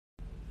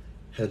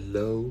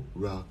Hello,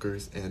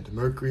 rockers and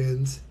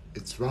Mercuryans.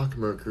 It's Rock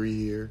Mercury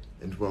here,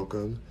 and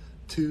welcome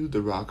to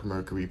the Rock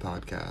Mercury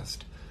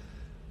podcast.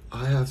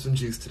 I have some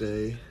juice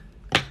today,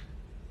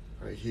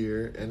 right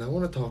here, and I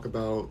want to talk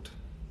about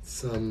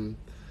some.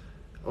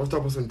 I want to talk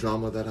about some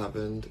drama that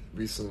happened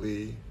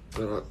recently,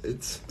 but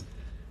it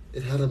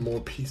had a more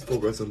peaceful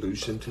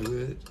resolution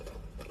to it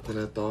than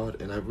I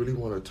thought, and I really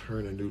want to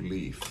turn a new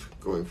leaf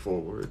going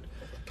forward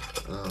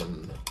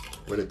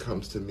when it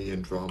comes to me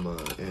and drama.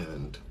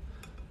 And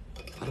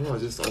I don't know,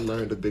 I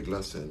learned a big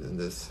lesson in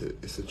this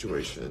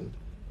situation.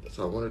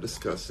 So I want to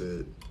discuss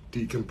it,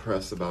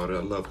 decompress about it.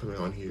 I love coming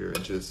on here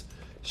and just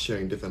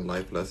sharing different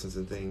life lessons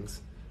and things.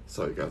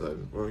 Sorry guys, I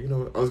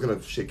was going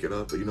to shake it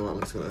up, but you know what, I'm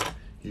just going to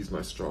use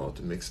my straw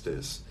to mix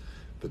this.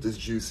 But this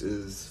juice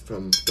is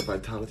from the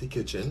Vitality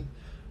Kitchen.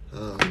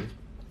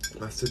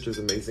 My sister's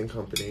amazing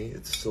company.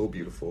 It's so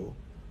beautiful.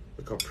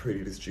 Look how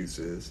pretty this juice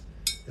is.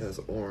 It has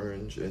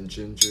orange and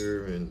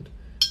ginger and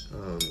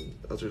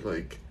other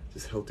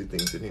just healthy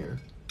things in here.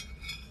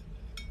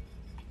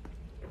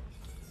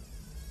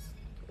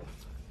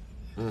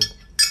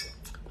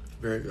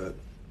 Very good.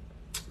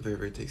 Very,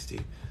 very tasty.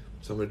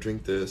 So I'm going to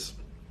drink this,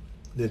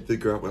 then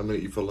figure out what I'm going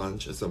to eat for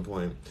lunch at some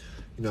point.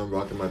 You know, I'm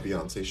rocking my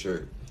Beyonce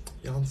shirt.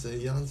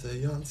 Beyonce,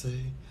 Beyonce,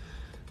 Beyonce.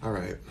 All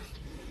right.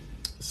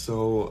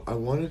 So I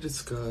want to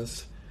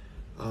discuss,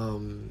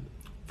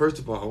 first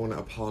of all, I want to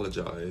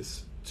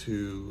apologize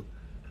to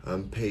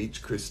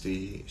Paige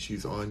Christie.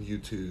 She's on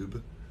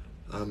YouTube,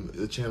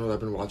 the channel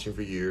I've been watching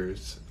for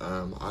years.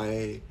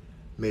 I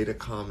made a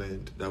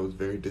comment that was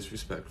very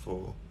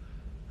disrespectful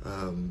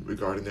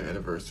regarding their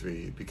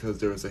anniversary, because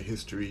there was a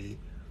history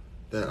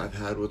that I've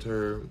had with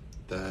her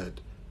that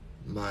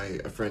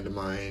a friend of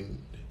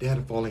mine, they had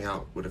a falling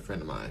out with a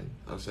friend of mine,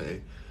 I'll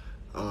say.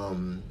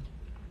 And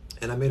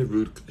I made a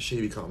rude,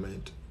 shady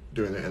comment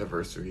during their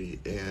anniversary,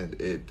 and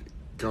it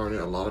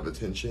garnered a lot of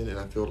attention, and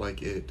I feel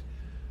like it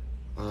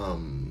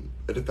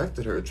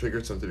affected her. It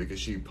triggered something because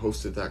she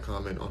posted that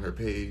comment on her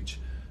page.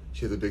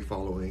 She has a big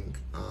following,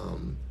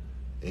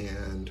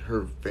 and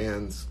her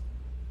fans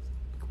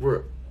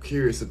were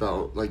curious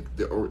about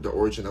the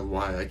origin of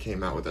why I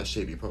came out with that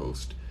shady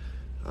post.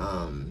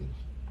 I'm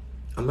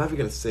not even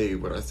gonna say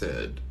what I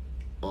said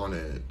on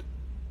it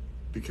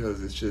because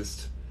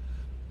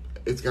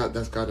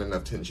that's got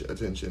enough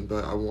attention.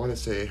 But I want to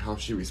say how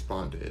she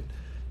responded.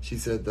 She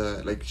said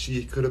that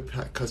she could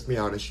have cussed me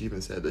out, and she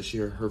even said that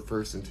her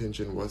first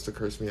intention was to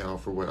curse me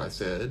out for what I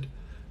said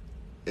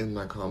in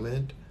my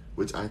comment,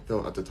 which I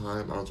felt at the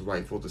time I was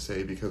rightful to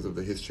say because of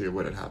the history of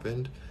what had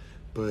happened.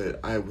 But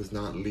I was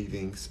not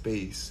leaving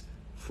space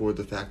for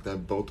the fact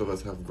that both of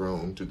us have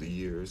grown through the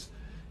years.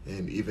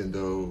 And even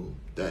though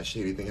that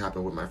shady thing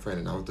happened with my friend,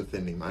 and I was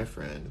defending my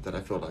friend that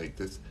I felt like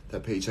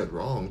that Paige had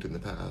wronged in the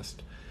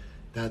past,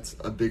 that's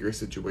a bigger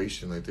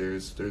situation.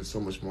 There's so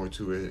much more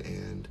to it,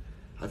 and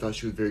I thought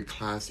she was very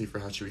classy for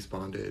how she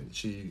responded.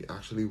 She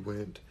actually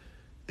went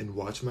and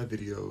watched my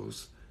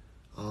videos,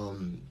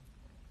 and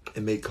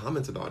made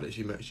comments about it.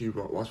 She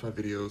watched my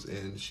videos,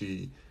 and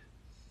she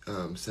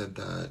said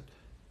that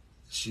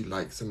she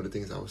liked some of the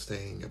things I was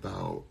saying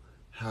about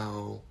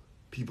how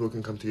people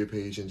can come to your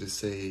page and just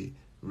say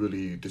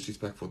really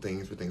disrespectful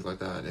things or things like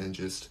that, and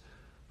just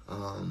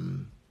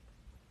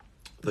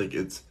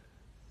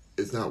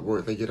it's not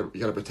worth. You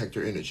gotta protect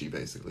your energy,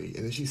 basically.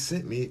 And then she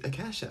sent me a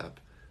Cash App.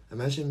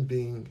 Imagine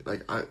being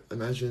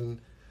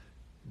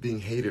being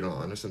hated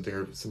on or something,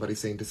 or somebody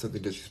saying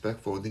something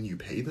disrespectful, and then you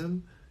pay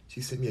them.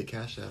 She sent me a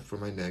Cash App for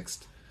my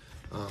next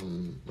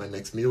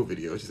meal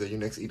video. She said, your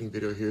next eating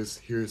video,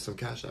 here's some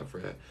Cash App for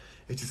that.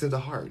 And she sent a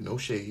heart, no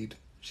shade.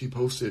 She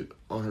posted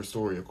on her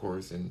story, of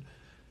course, and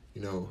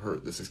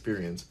this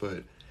experience.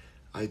 But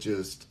I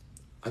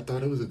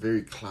thought it was a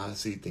very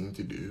classy thing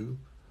to do.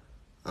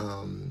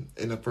 And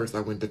at first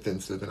I went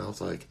defensive, and I was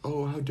like,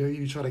 oh, how dare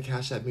you try to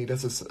Cash at me?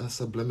 That's a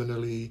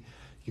subliminally,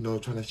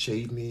 trying to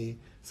shade me.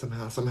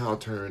 Somehow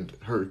turned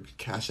her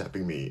Cash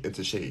apping me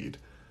into shade.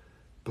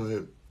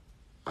 But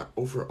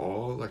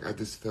overall, I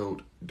just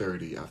felt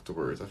dirty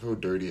afterwards. I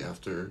felt dirty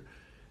after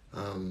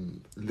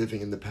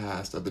living in the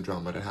past of the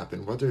drama that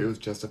happened, whether it was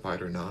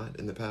justified or not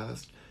in the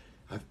past.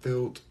 I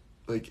felt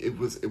like it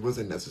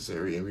wasn't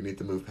necessary, and we need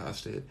to move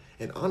past it.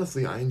 And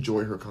honestly, I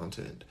enjoy her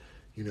content.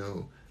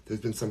 There's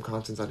been some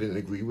contents I didn't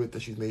agree with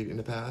that she's made in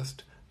the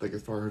past,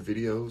 as far as her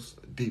videos,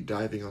 deep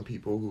diving on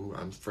people who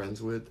I'm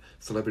friends with,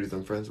 celebrities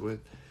I'm friends with.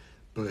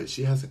 But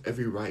she has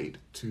every right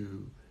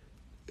to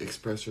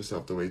express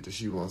herself the way that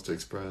she wants to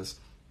express,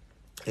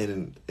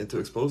 and to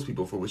expose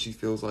people for what she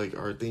feels like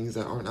are things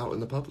that aren't out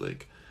in the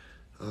public.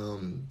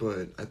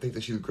 But I think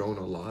that she's grown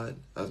a lot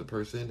as a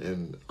person,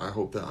 and I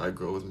hope that I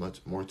grow as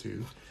much more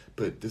too.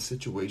 But this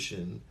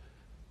situation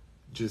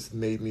just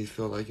made me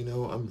feel like,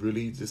 I'm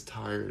really just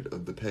tired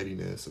of the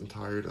pettiness. I'm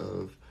tired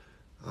of,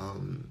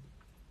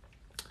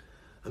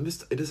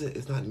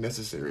 it's not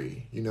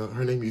necessary.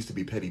 Her name used to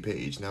be Petty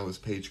Paige. Now it's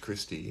Paige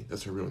Christie.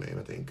 That's her real name,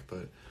 I think.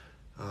 But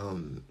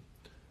I'm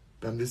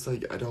just I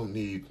don't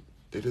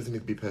there doesn't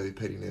need to be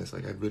pettiness. I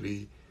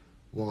really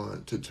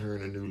want to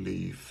turn a new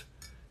leaf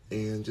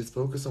and just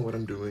focus on what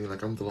I'm doing.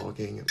 Like, I'm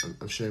vlogging,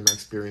 I'm sharing my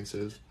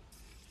experiences.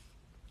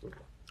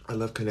 I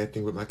love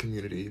connecting with my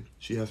community.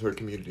 She has her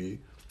community.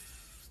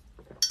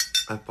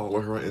 I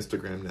follow her on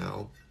Instagram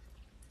now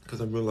because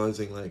I'm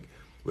realizing, like,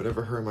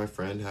 whatever her and my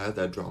friend had,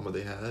 that drama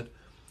they had,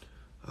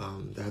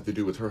 that had to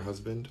do with her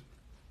husband,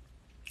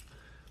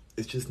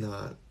 it's just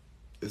not,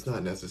 it's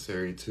not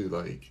necessary to,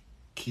 like,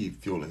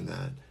 keep fueling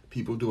that.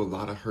 People do a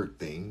lot of hurt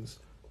things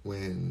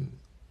when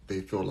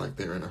they feel like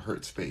they're in a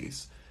hurt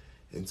space.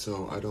 And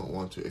so I don't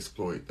want to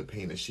exploit the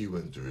pain that she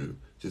went through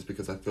just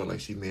because I feel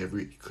like she may have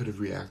could have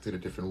reacted a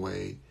different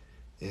way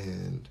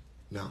and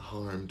not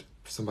harmed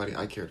somebody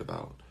I cared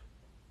about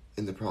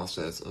in the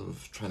process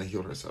of trying to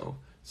heal herself.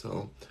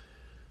 So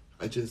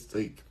I just,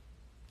 like,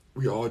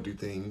 we all do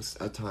things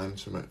at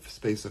times from a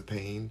space of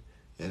pain,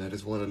 and I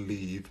just want to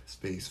leave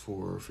space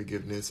for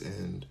forgiveness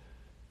and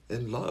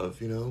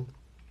love, you know?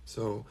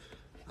 So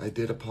I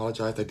did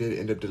apologize. I did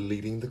end up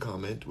deleting the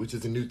comment, which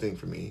is a new thing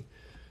for me.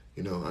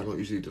 You know, I don't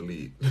usually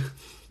delete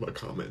my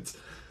comments.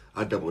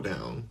 I double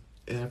down.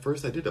 And at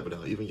first I did double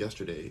down. Even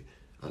yesterday,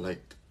 I,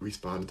 like,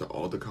 responded to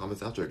all the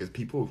comments after because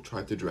people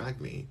tried to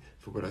drag me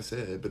for what I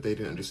said, but they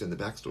didn't understand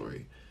the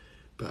backstory.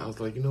 But I was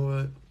like, you know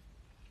what?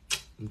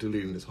 I'm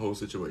deleting this whole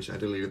situation. I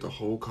deleted the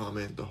whole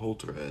comment, the whole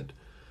thread.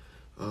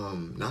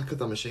 Not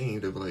because I'm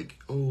ashamed of, like,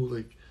 oh,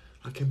 like,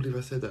 I can't believe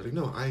I said that. Like,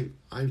 no, I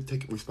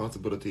take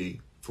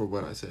responsibility for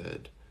what I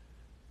said.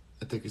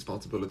 I take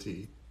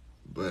responsibility,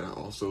 but I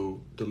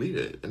also delete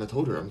it. And I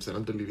told her, I'm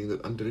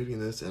deleting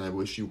this, and I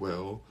wish you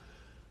well.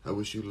 I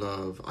wish you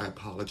love. I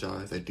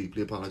apologize. I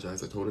deeply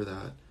apologize. I told her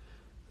that.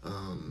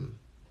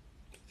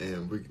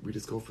 And we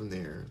just go from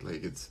there.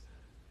 Like,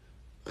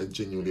 I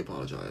genuinely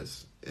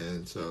apologize.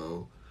 And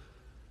so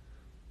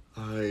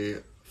I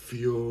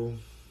feel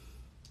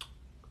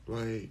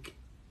like,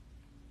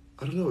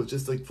 I don't know, it's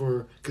just like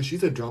because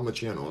she's a drama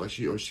channel, like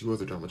she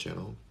was a drama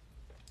channel.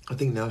 I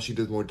think now she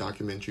does more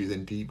documentaries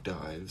and deep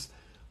dives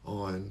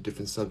on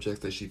different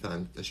subjects that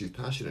she's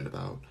passionate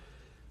about.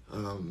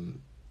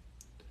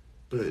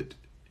 But,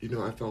 you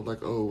know, I felt like,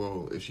 oh,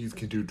 well, if she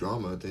can do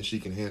drama, then she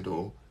can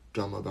handle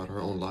drama about her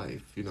own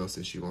life, you know,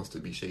 since she wants to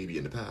be shady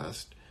in the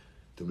past,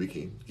 then we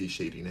can get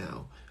shady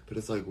now. But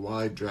it's like,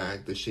 why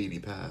drag the shady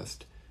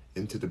past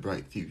into the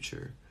bright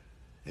future?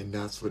 And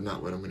that's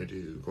not what I'm going to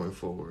do going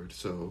forward.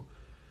 So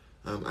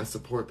I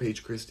support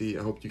Paige Christie.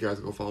 I hope you guys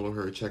go follow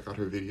her, check out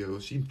her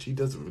videos. She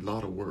does a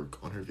lot of work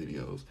on her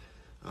videos.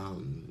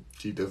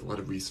 She does a lot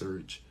of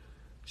research.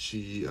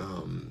 She,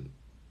 I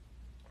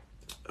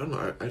don't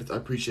know, I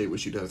appreciate what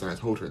she does, and I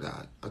told her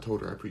that. I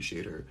told her I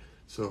appreciate her.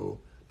 So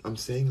I'm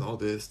saying all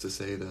this to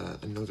say that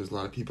I know there's a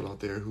lot of people out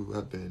there who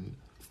have been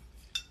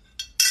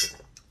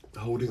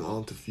holding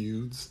on to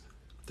feuds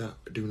that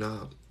do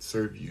not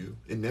serve you.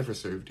 It never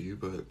served you,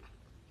 but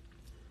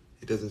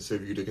it doesn't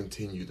serve you to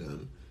continue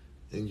them.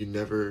 And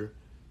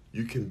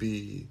you can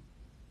be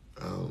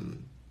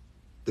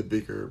the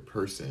bigger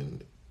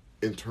person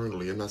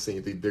internally. I'm not saying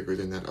you'd be bigger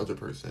than that other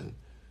person.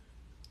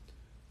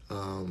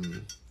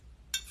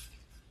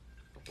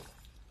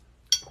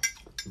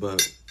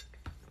 But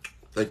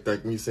like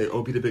when you say,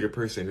 oh, be the bigger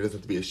person, it doesn't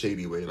have to be a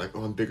shady way. Like,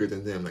 oh, I'm bigger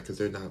than them, like, because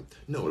they're not.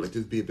 No, like,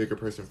 just be a bigger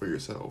person for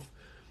yourself.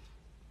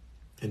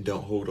 And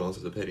don't hold on to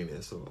the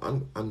pettiness. So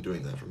I'm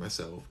doing that for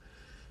myself.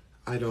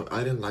 I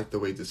didn't like the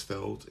way this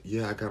felt.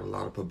 Yeah, I got a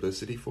lot of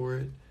publicity for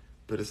it,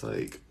 but it's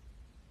like,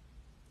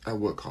 at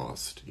what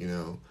cost, you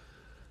know?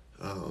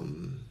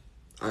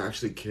 I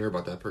actually care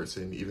about that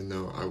person, even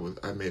though I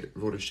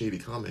wrote a shady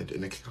comment,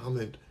 and the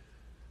comment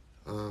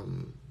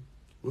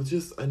was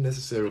just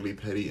unnecessarily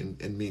petty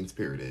and mean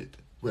spirited.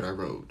 What I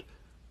wrote,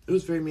 it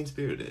was very mean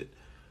spirited.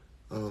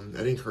 I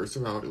didn't curse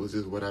her out. It was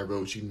just what I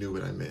wrote. She knew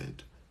what I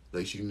meant.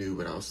 Like, she knew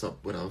what I was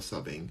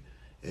subbing,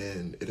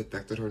 and it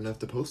affected her enough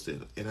to post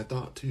it. And I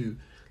thought too,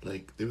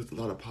 like, there was a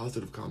lot of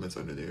positive comments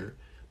under there,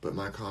 but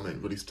my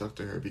comment really stuck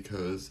to her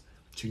because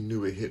she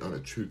knew it hit on a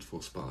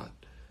truthful spot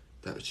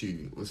that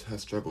she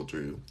has struggled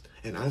through,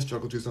 and I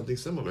struggled through something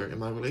similar in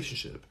my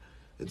relationship,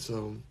 and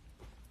so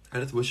I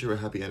just wish her a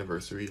happy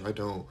anniversary. I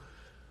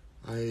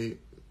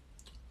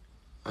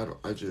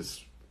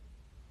apologize,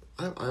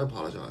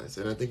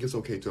 and I think it's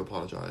okay to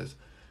apologize,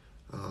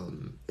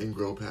 and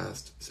grow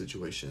past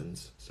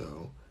situations.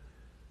 So,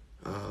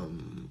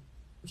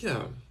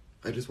 yeah,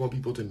 I just want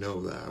people to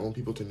know that. I want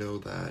people to know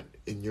that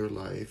in your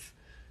life,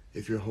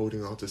 if you're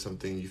holding on to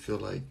something, you feel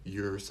like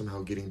you're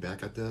somehow getting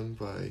back at them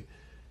by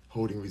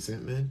holding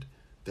resentment,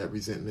 that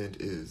resentment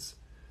is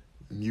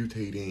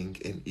mutating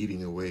and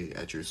eating away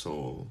at your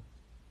soul.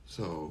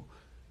 So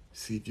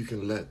see if you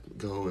can let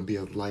go and be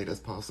as light as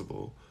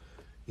possible.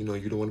 You know,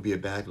 you don't want to be a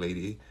bag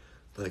lady.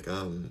 Like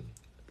Erykah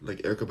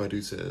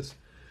Badu says,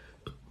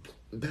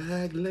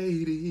 bag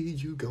lady,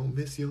 you gon'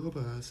 miss your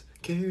bus,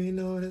 carrying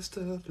all that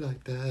stuff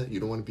like that.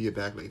 You don't want to be a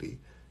bag lady.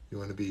 You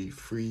want to be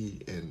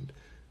free and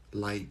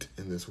light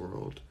in this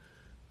world.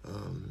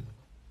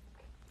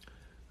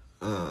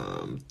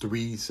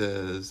 3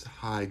 says,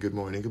 hi, good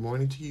morning. Good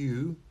morning to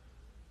you.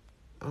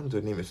 I don't know if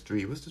their name is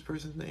 3. What's this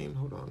person's name?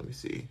 Hold on, let me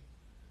see.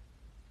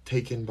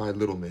 Taken by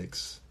Little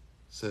Mix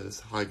says,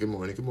 hi, good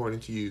morning. Good morning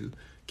to you.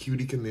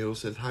 Cutie Camille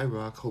says, hi,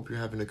 Rock. Hope you're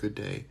having a good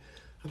day.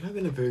 I'm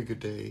having a very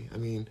good day. I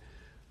mean,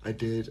 I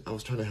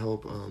was trying to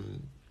help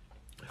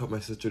my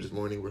sister this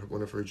morning with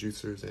one of her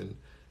juicers, and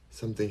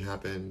something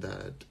happened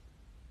that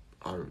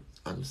I,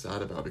 I'm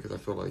sad about because I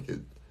feel like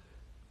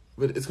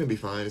but it's gonna be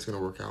fine. It's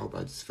gonna work out. But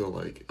I just feel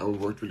like I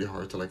worked really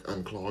hard to like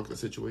unclog the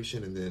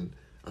situation, and then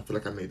I feel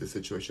like I made the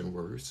situation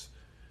worse.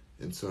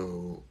 And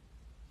so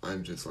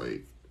I'm just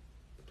like,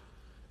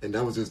 and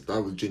that was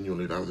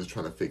genuinely, I was just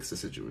trying to fix the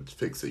situation,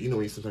 fix it. You know,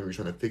 when sometimes you're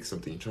trying to fix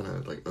something, you're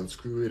trying to like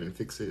unscrew it and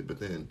fix it, but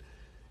then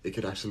it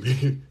could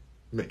actually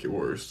make it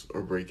worse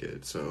or break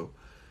it. So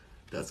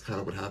that's kind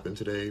of what happened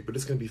today. But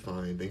it's gonna be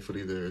fine.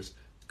 Thankfully, there's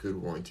good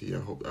warranty. I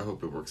hope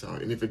it works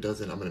out. And if it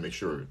doesn't, I'm gonna make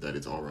sure that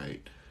it's all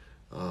right.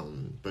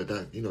 But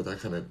that, you know, that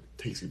kind of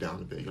takes you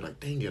down a bit. You're like,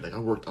 dang it, like I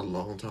worked a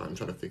long time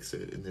trying to fix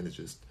it, and then it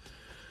just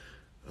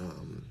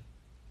um,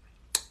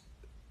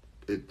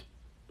 it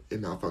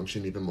it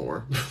malfunctioned even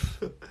more.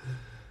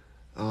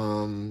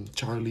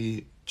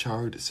 Charlie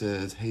Chard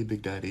says, "Hey,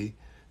 Big Daddy."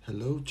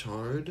 Hello,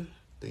 Chard.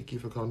 Thank you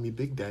for calling me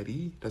Big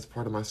Daddy. That's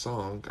part of my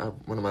song.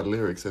 One of my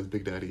lyrics says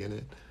Big Daddy in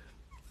it.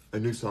 A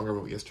new song I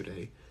wrote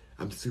yesterday.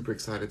 I'm super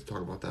excited to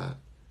talk about that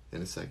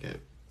in a second.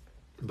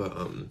 But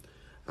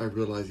I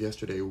realized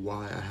yesterday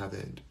why I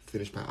haven't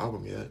finished my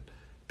album yet,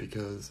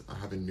 because I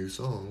have a new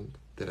song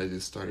that I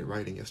just started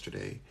writing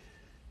yesterday,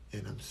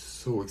 and I'm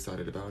so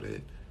excited about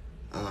it.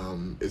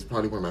 It's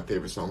probably one of my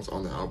favorite songs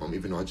on the album,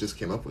 even though I just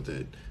came up with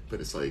it. But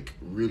it's like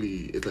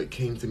really, it like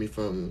came to me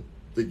from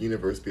the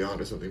universe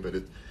beyond or something. But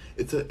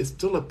it's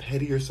still a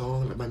pettier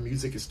song. Like my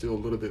music is still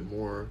a little bit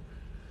more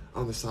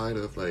on the side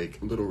of like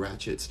Little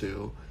Ratchet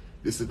still.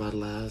 This is my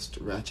last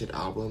Ratchet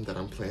album that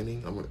I'm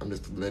planning. I'm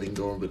just letting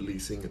go and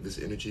releasing this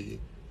energy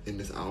in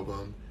this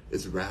album.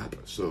 It's rap,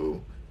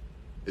 so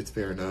it's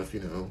fair enough, you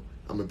know.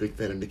 I'm a big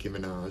fan of Nicki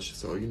Minaj,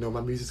 so you know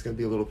my music's gonna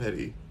be a little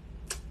petty.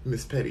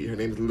 Miss Petty, her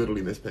name is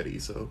literally Miss Petty,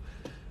 so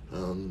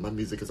my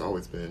music has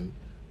always been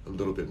a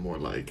little bit more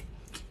like,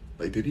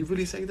 did he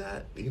really say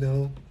that? You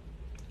know?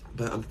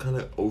 But I'm kind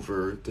of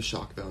over the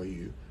shock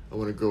value. I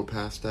want to go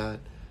past that.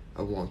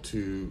 I want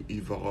to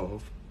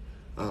evolve.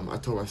 I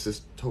told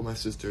my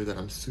sister that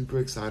I'm super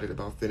excited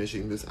about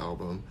finishing this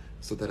album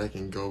so that I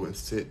can go and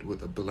sit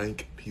with a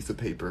blank piece of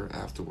paper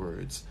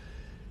afterwards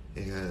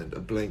and a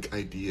blank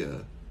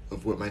idea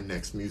of what my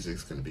next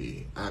music's gonna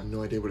be. I have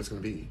no idea what it's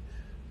gonna be.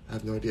 I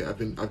have no idea. I've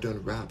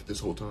done rap this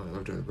whole time.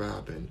 I've done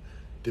rap and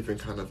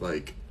different kind of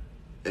like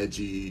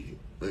edgy,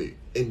 like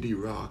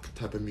indie rock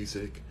type of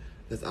music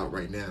that's out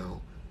right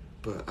now.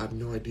 But I have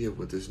no idea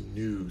what this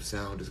new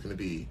sound is gonna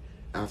be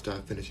after I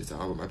finish this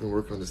album. I've been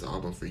working on this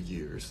album for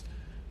years,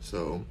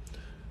 so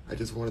I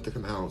just want it to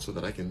come out so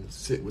that I can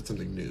sit with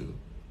something new.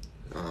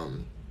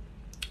 Um,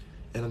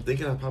 and I'm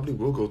thinking I probably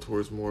will go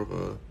towards more of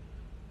a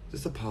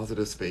just a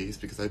positive space,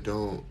 because I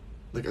don't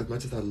like, as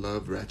much as I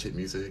love ratchet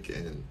music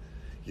and,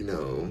 you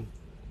know,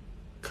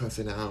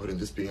 cussing out and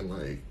just being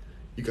like,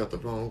 you got the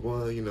wrong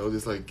one, you know,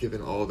 just like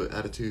giving all the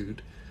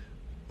attitude.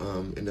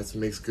 And that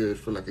makes good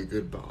for like a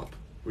good bop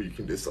where you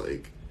can just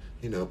like,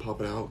 you know,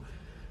 pop it out.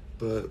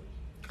 But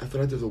I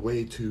feel like there's a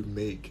way to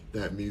make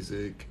that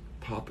music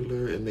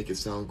popular and make it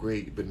sound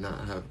great, but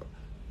not have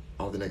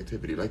all the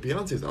negativity. Like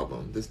Beyonce's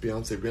album, this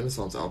Beyonce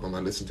Renaissance album, I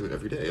listen to it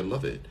every day. I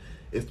love it.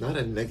 It's not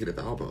a negative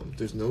album.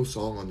 There's no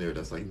song on there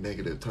that's like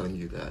negative, telling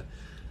you that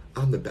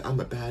I'm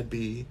a bad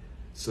bee,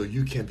 so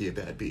you can't be a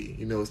bad bee.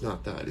 You know, it's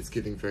not that. It's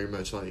giving very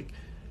much like,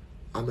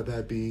 I'm a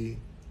bad bee,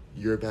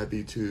 you're a bad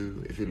bee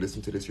too. If you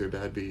listen to this, you're a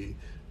bad bee.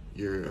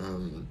 You're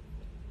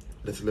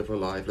let's live our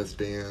life, let's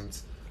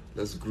dance,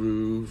 let's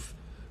groove.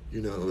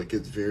 You know, like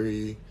it's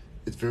very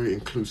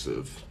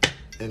inclusive,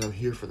 and I'm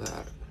here for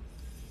that,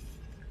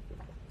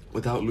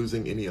 without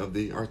losing any of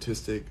the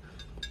artistic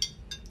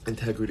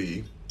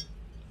integrity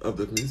of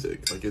the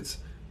music. Like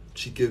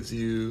she gives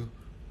you,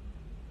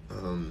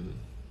 um,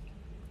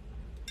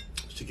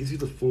 she gives you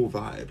the full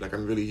vibe. Like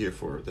I'm really here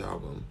for the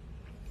album.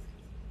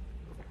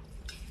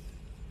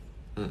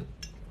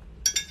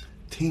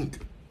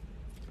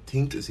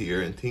 Tink is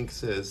here, and Tink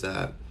says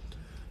that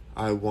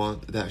I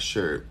want that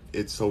shirt.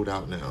 It's sold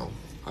out now.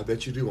 I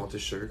bet you do want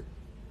this shirt.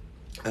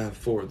 I have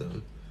 4 of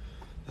them.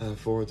 I have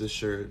 4 of this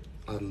shirt.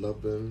 I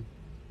love them.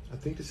 I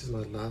think this is my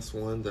last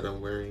one that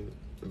I'm wearing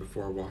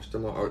before I wash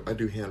them. I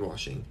do hand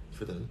washing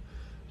for them,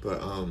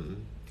 but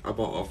I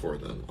bought all 4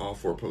 of them, all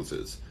 4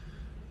 poses.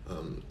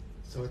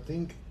 So I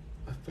feel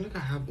like I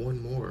have one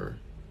more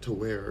to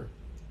wear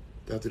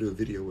that I have to do a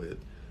video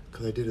with,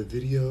 because I did a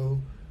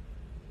video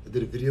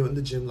in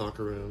the gym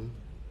locker room.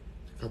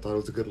 I thought it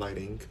was a good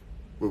lighting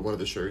with one of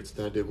the shirts.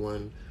 Then I did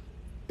one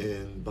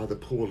by the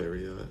pool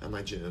area at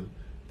my gym.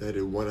 Then I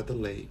did one at the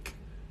lake.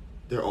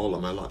 They're all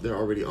on they're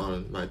already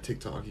on my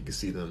TikTok. You can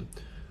see them.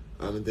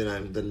 And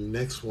then the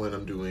next one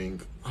I'm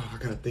doing. Oh, I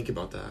gotta think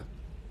about that.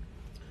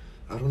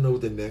 I don't know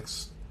what the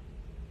next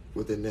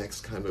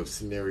kind of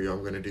scenario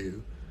I'm gonna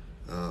do.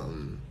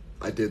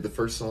 The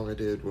first song I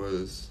did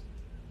was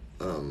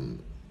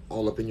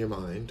All Up in Your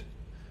Mind.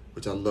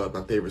 which I love.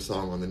 My favorite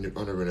song on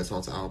the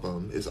Renaissance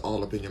album is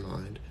All Up in Your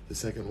Mind. The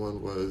second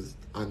one was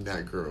I'm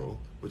That Girl,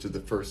 which is the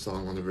first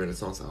song on the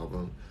Renaissance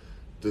album.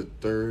 The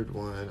third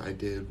one I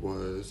did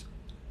was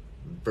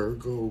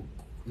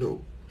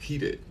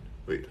Heated.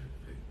 Wait.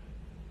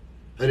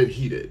 I did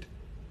Heated.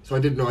 So I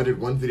did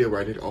one video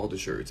where I did all the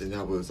shirts, and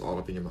that was All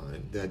Up in Your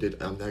Mind. Then I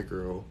did I'm That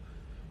Girl.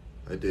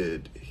 I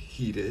did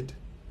Heated.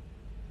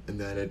 And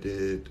then I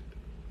did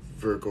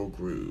Virgo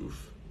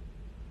Groove.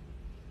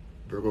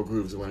 Virgo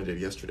Groove is the one I did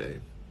yesterday.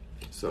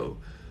 So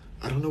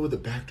I don't know what the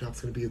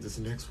backdrop's gonna be of this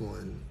next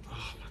one.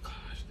 Oh my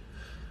gosh.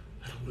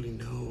 I don't really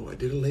know. I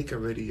did a lake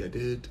already. I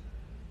did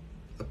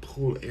a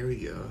pool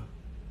area.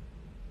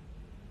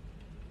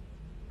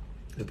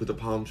 I put the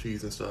palm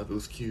trees and stuff. It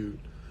was cute.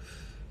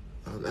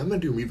 I'm gonna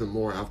do even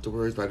more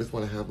afterwards, but I just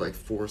want to have like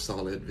 4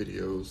 solid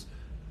videos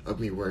of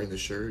me wearing the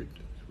shirt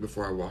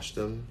before I wash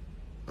them,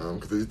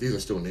 because these are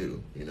still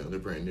new, you know, they're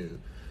brand new.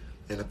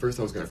 And at first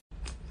I was gonna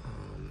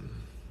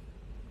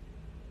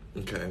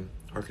okay,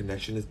 our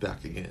connection is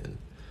back again.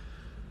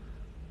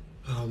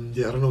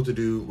 Yeah, I don't know what to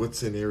do, what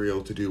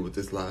scenario to do with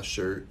this last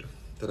shirt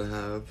that I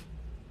have.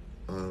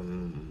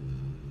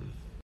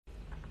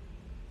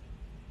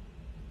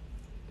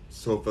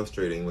 So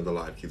frustrating when the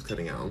live keeps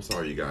cutting out. I'm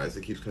sorry, you guys,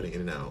 it keeps cutting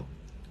in and out.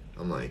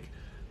 I'm like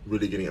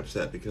really getting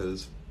upset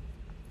because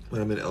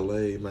when I'm in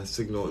LA, my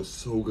signal is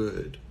so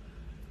good.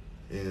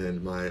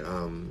 And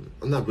I'm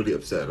not really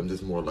upset, I'm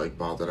just more like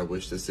bothered. I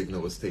wish the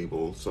signal was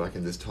stable so I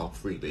can just talk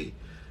freely.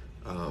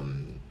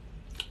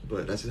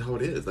 But that's just how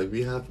it is. Like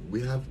we have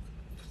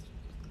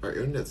our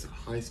internet's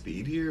high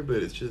speed here, but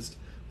it's just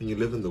when you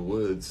live in the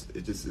woods,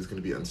 it just is going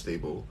to be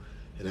unstable.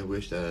 And I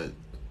wish that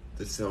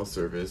the cell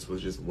service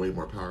was just way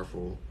more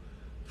powerful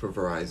for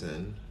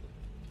Verizon,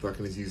 so I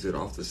can just use it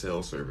off the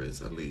cell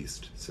service at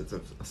least, since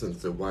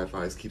the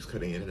Wi-Fi keeps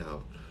cutting in and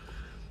out.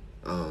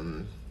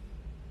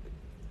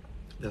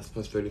 That's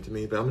frustrating to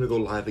me, but I'm gonna go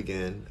live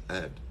again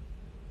at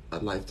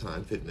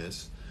Lifetime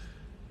Fitness.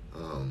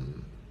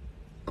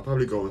 I'll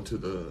probably go into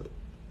the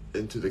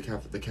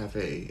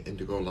cafe and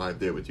to go live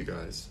there with you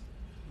guys.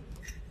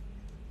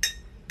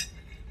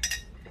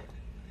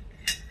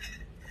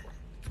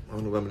 I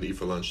don't know what I'm gonna eat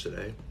for lunch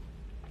today,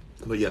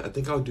 but yeah, I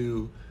think I'll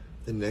do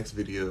the next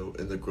video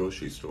in the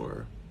grocery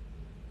store.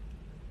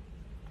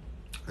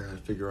 I gotta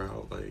figure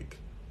out like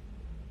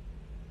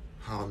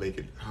how I'll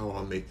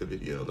make the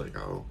video. Like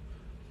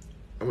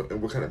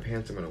and what kind of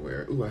pants I'm gonna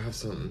wear. Ooh, I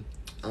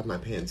have my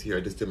pants here.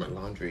 I just did my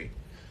laundry.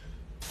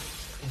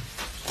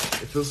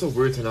 It feels so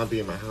weird to not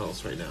be in my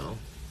house right now.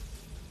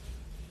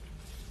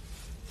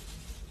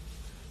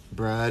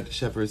 Brad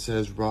Shepard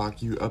says,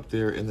 "Rock, you up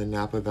there in the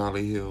Napa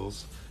Valley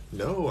Hills?"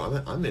 No,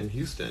 I'm in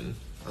Houston.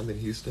 I'm in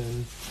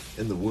Houston,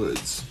 in the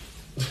woods,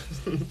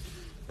 and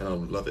I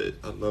love it.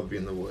 I love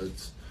being in the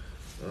woods.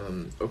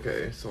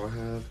 Okay, so I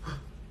have.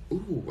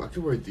 Ooh, I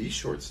could wear these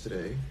shorts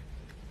today.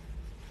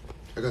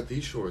 I got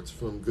these shorts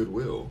from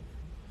Goodwill.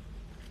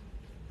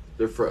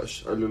 They're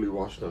fresh. I literally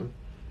washed them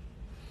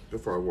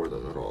before I wore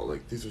them at all.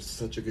 Like, these are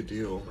such a good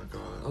deal. Oh my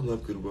God, I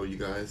love Goodwill, you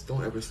guys.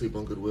 Don't ever sleep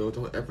on Goodwill.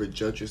 Don't ever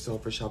judge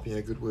yourself for shopping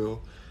at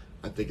Goodwill.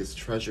 I think it's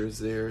treasures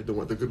there. The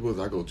Goodwills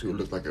I go to, it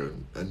looks like a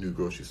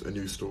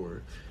new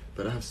store.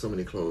 But I have so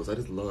many clothes. I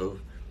just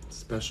love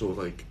special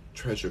like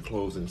treasure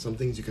clothes, and some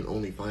things you can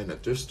only find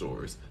at thrift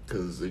stores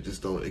because they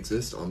just don't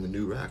exist on the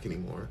new rack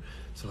anymore.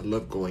 So I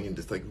love going and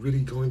just like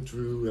really going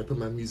through. I put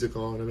my music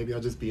on, or maybe I'll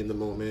just be in the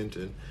moment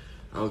and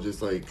I'll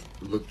just like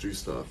look through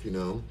stuff, you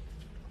know.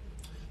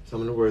 So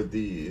I'm gonna wear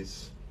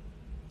these.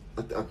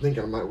 I think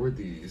I might wear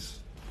these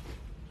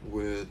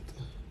with.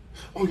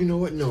 Oh, you know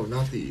what? No,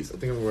 not these. I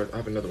think I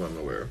have another one I'm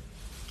gonna wear.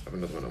 I have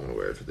another one I'm gonna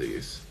wear for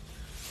these.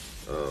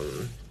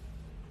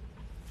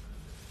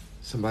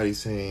 Somebody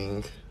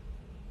saying,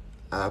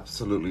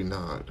 absolutely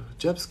not.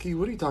 Jepski,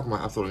 what are you talking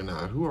about? Absolutely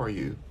not. Who are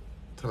you?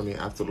 Telling me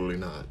absolutely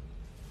not.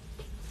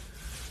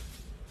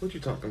 What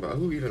you talking about?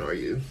 Who even are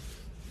you?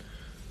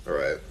 All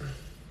right.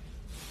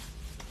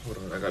 Hold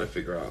on. I gotta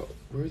figure out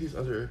where are these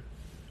other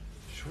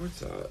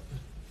shorts at.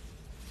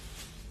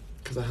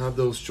 Cause I have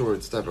those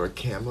shorts that are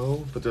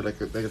camo, but they're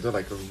like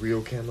a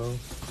real camo,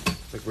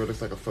 like where it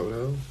looks like a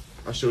photo.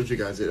 I showed you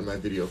guys it in my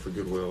video for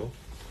Goodwill.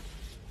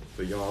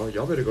 But y'all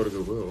better go to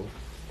Goodwill.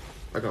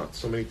 I got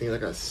so many things. I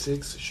got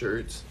 6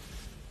 shirts.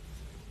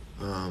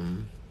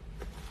 I'm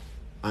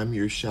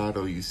your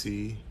shadow, you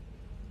see.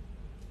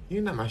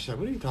 You're not my shadow.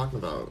 What are you talking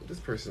about? This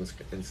person's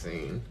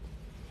insane.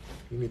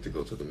 You need to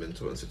go to the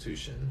mental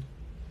institution.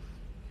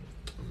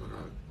 Oh my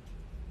God.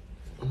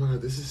 Oh my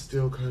God, this is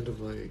still kind of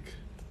like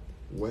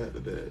wet a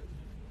bit.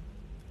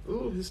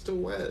 Ooh, it's still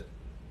wet.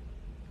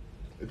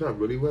 It's not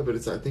really wet, but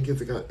I think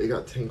it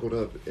got tangled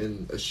up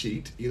in a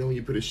sheet. You know when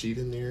you put a sheet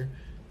in there?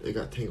 It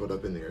got tangled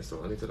up in there,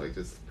 so I need to like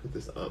just put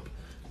this up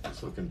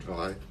so it can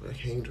dry, like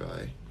hang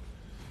dry.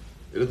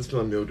 It doesn't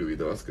smell mildewy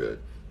though, that's good.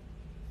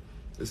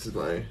 This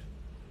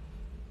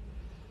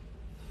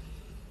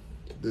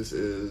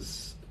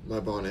is my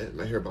bonnet,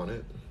 my hair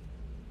bonnet.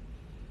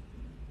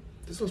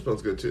 This one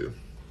smells good too.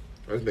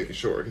 I was making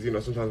sure, because you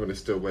know sometimes when it's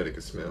still wet it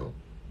can smell.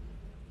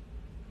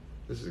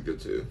 This is good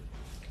too.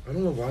 I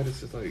don't know why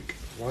this is like,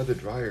 why the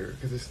dryer?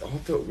 Because it's all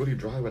felt really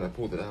dry when I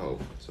pulled it out.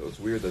 So it's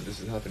weird that this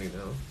is happening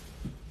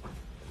now.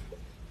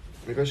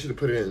 Maybe I should have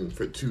put it in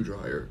for 2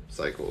 dryer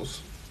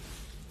cycles.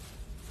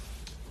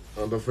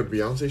 But for the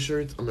Beyonce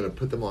shirts, I'm going to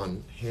put them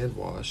on hand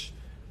wash.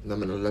 And I'm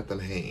going to let them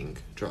hang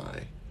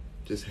dry.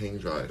 Just hang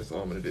dry. That's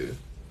all I'm going to do.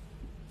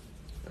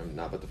 I'm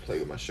not about to play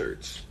with my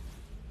shirts.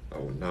 I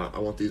will not. I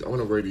want these. I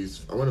want to wear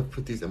these. I want to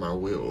put these in my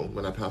will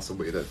when I pass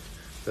away.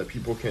 That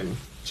people can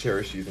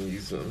cherish these and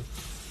use them,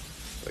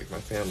 like my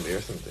family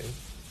or something.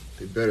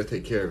 They better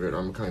take care of it. Or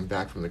I'm coming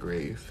back from the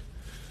grave.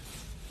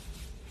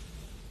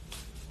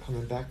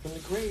 Coming back from the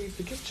grave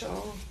to get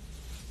y'all.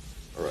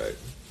 All right.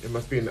 It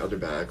must be in the other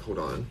bag. Hold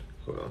on.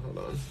 Hold on. Hold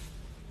on.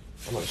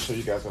 I'm gonna show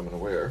you guys what I'm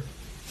gonna wear.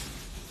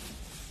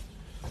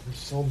 I'm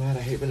so mad.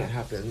 I hate when that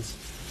happens.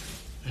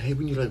 I hate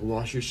when you like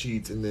wash your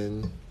sheets and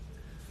then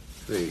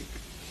like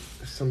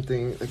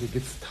something like it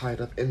gets tied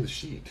up in the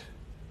sheet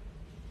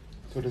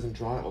so it doesn't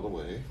dry all the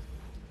way.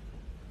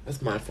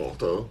 That's my fault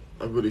though.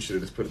 I really should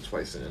have just put it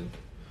twice in.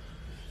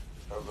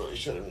 I really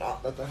should have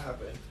not let that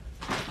happen.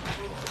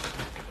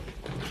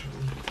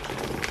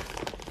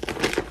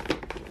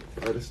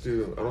 I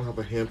don't have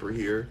a hamper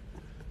here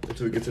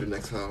until we get to the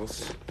next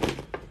house.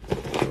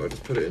 So I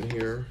just put it in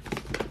here.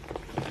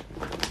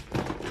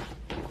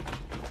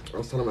 I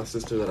was telling my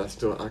sister that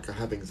I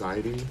have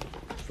anxiety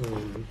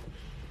from,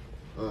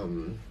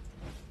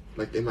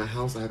 like in my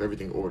house I have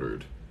everything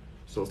ordered.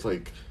 So it's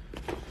like,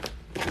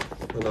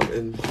 when I'm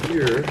in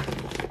here,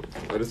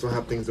 I just don't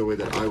have things the way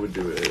that I would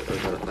do it, or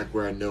that, like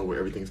where I know where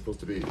everything's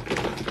supposed to be.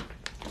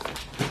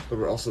 But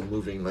we're also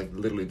moving like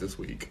literally this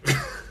week.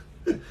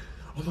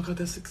 Oh my God,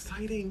 that's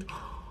exciting.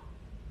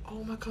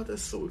 Oh my God,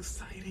 that's so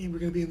exciting. We're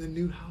gonna be in the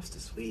new house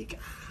this week.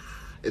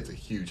 It's a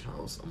huge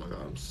house. Oh my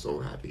God, I'm so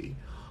happy.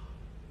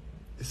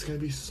 It's gonna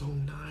be so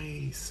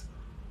nice.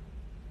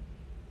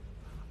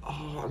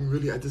 Oh, it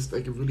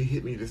really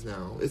hit me just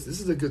now. This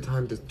is a good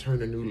time to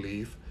turn a new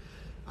leaf.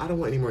 I don't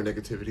want any more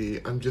negativity.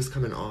 I'm just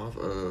coming off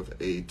of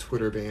a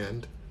Twitter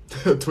ban,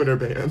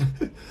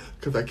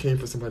 because I came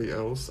for somebody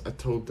else. I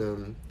told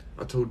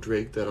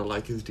Drake that I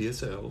like his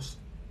DSLs.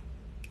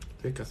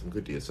 Drake got some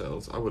good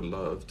DSLs. I would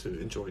love to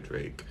enjoy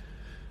Drake.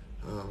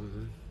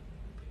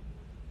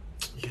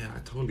 Yeah, I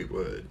totally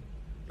would.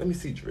 Let me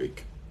see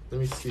Drake. Let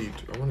me see.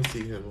 I want to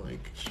see him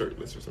like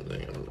shirtless or something.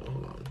 I don't know.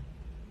 Hold on.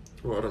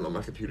 Well, I don't know.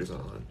 My computer's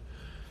not on.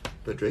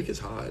 But Drake is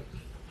hot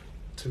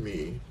to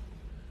me.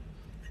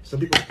 Some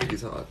people think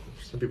he's hot.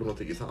 Some people don't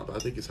think he's hot, but I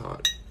think he's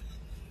hot.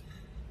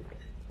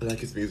 I like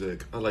his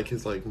music. I like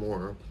his like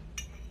more,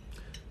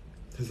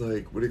 his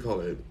like, what do you call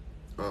it?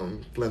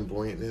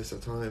 Flamboyantness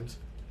at times.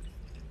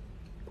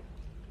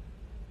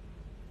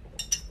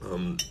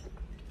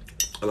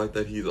 I like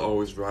that he's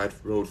always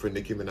rode for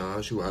Nicki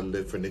Minaj, who I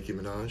live for Nicki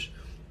Minaj.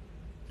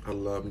 I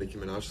love Nicki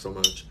Minaj so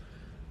much.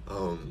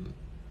 Oh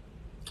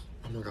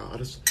my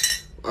God,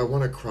 I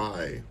want to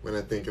cry when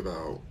I think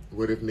about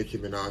what if Nicki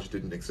Minaj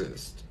didn't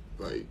exist?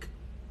 Like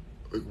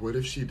what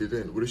if she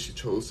didn't? What if she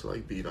chose to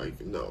like be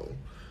like, no,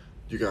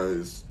 you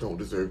guys don't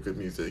deserve good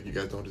music. You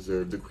guys don't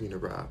deserve the queen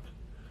of rap.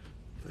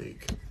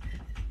 Like,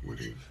 what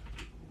if?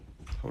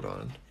 Hold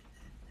on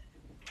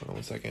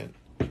 1 second.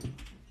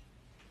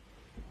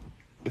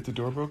 Is the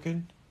door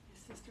broken?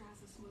 Your sister has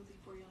a smoothie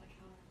for you on the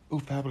counter. Oh,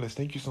 fabulous!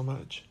 Thank you so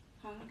much.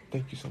 Huh?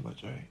 Thank you so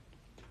much. All right.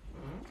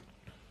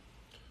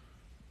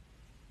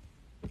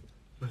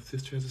 My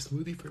sister has a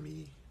smoothie for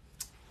me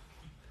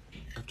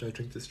after I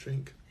drink this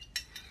drink.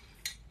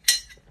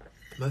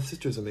 My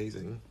sister's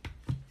amazing.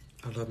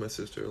 I love my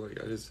sister. Like,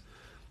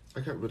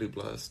 I got really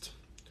blessed.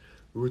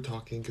 We were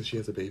talking because she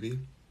has a baby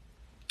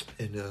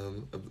and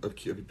a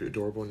cute,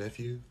 adorable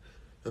nephew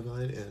of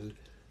mine, and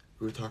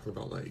we were talking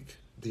about like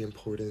the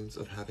importance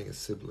of having a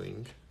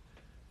sibling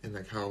and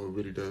like how it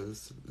really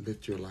does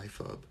lift your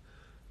life up,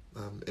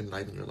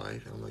 enlighten your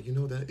life. And I'm like,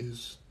 that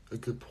is a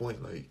good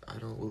point. Like,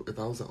 if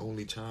I was the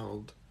only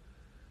child,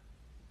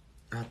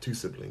 I have 2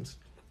 siblings,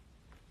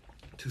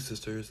 2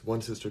 sisters.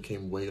 One sister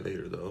came way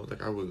later though.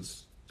 Like I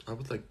was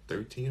like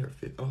 13 or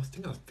 15. I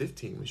think I was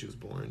 15 when she was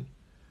born.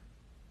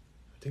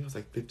 I think I was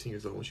like 15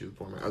 years old when she was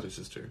born. My other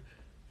sister,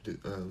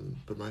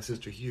 but my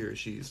sister here,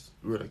 we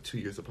were like 2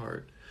 years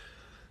apart,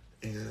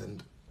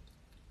 and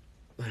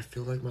I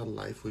feel like my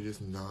life would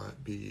just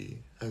not be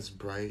as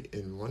bright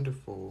and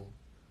wonderful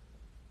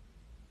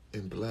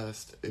and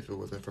blessed if it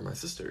wasn't for my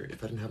sister.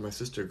 If I didn't have my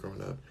sister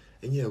growing up,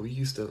 and yeah, we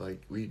used to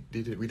like we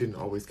didn't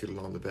always get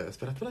along the best,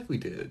 but I feel like we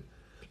did.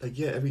 Like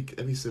yeah,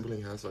 every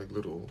sibling has like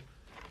little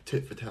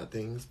tit for tat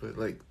things, but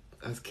like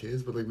as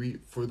kids, but like we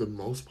for the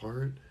most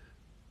part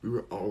we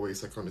were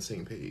always like on the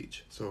same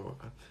page. So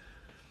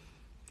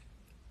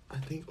I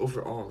think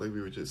overall like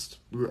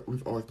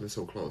we've always been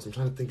so close. I'm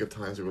trying to think of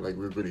times where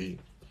we're really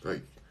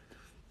like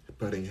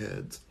butting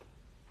heads.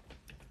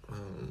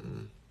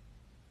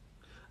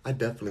 I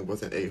definitely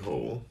wasn't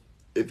a-hole.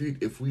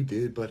 If we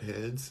did butt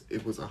heads,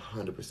 it was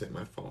 100%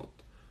 my fault,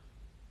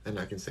 and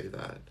I can say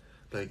that.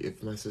 Like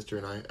if my sister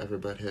and I ever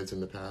butt heads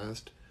in the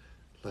past,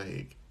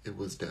 like it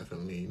was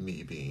definitely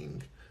me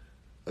being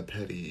a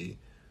petty,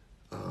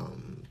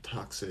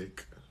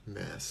 toxic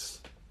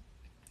mess.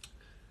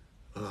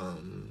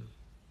 And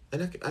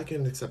I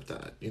can accept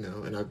that, you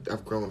know, and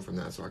I've grown from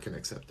that, so I can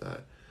accept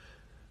that.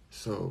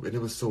 So, and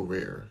it was so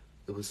rare.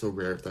 It was so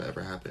rare if that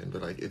ever happened.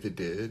 But like, if it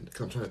did,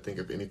 because I'm trying to think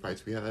of any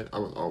fights we had, I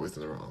was always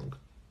in the wrong.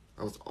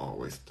 I was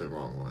always the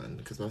wrong one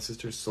because my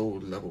sister's so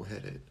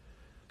level-headed.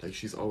 Like,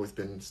 she's always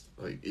been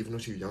like, even though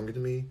she's younger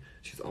than me,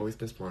 she's always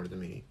been smarter than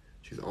me.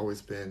 She's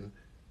always been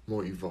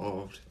more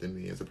evolved than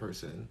me as a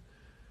person.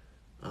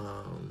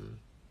 Um,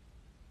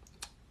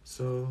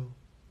 so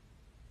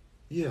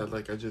yeah,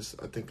 like I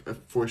think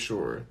for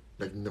sure,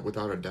 like no,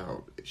 without a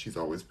doubt, she's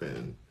always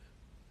been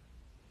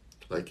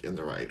like in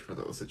the right for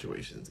those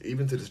situations,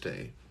 even to this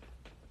day.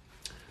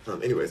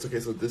 Anyways, okay,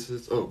 so this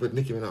is but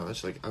Nicki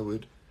Minaj, like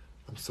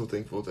I'm so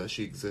thankful that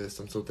she exists.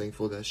 I'm so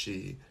thankful that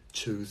she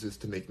chooses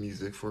to make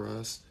music for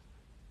us.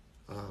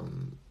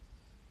 Um,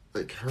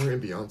 like her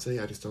and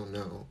Beyonce, I just don't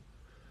know.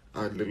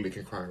 I literally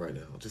can cry right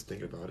now just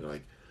thinking about it.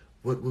 Like,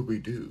 what would we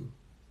do?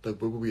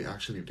 Like, what would we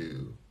actually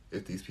do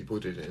if these people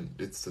didn't?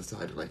 It's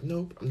decided like,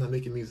 nope, I'm not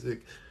making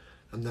music.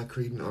 I'm not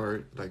creating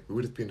art. Like, we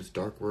would just be in this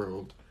dark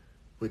world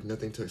with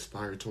nothing to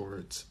aspire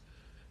towards.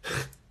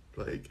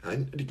 Like,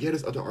 yeah,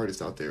 there's other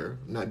artists out there.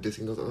 I'm not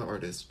dissing those other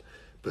artists,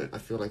 but I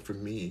feel like for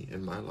me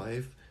in my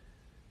life,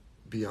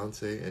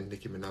 Beyonce and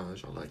Nicki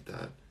Minaj are like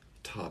that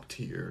top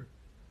tier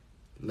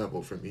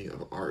level for me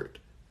of art.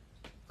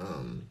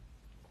 Um,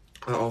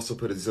 I also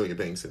put Azealia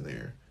Banks in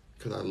there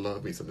because I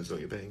love me some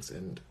Azealia Banks,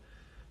 and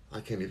I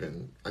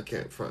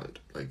can't front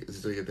like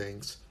Azealia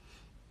Banks.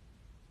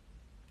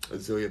 I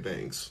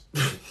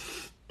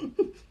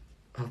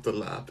have to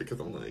laugh because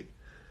I'm like,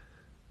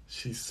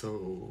 she's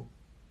so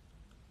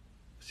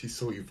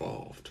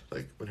evolved.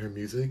 Like when her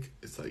music,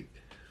 it's like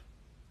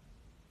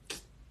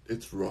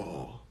it's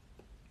raw.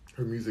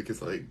 Her music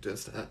is like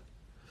just that.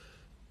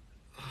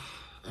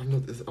 I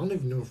don't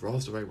even know if raw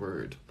is the right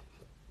word.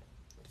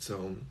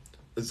 So,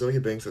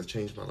 Azealia Banks has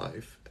changed my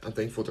life. I'm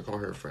thankful to call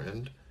her a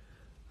friend.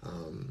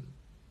 Um,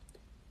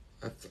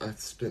 I've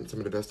spent some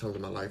of the best times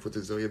of my life with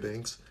Azealia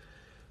Banks,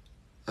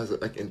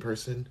 like in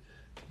person.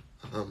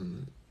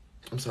 Um,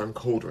 I'm sorry, I'm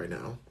cold right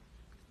now.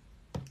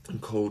 I'm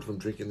cold from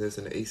drinking this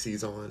and the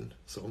AC's on,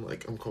 so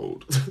I'm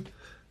cold.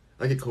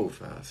 I get cold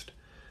fast.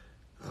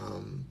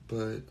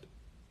 But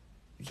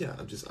yeah,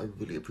 I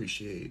really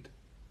appreciate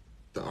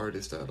the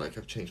artists that like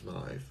have changed my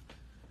life.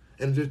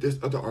 And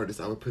there's other artists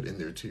I would put in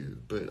there too,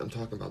 but I'm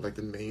talking about like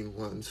the main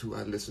ones who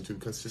I listen to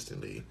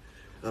consistently.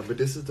 But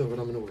this is what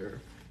I'm gonna wear.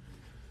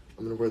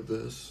 I'm gonna wear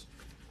this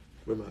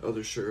with my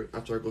other shirt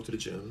after I go to the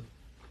gym.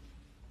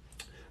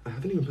 I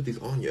haven't even put these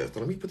on yet, but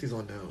let me put these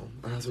on now.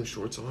 I have some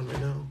shorts on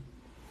right now.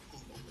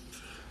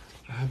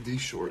 I have these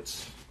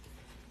shorts.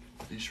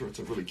 These shorts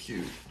are really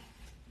cute.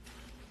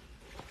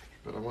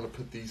 But I want to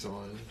put these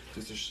on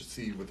just to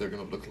see what they're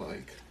gonna look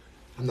like.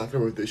 I'm not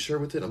gonna wear this shirt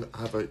with it. I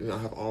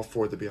have all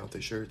four of the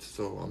Beyonce shirts,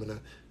 so I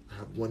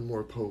have one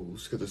more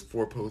pose because there's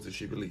 4 poses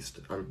she released.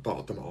 I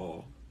bought them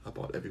all. I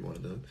bought every one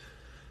of them.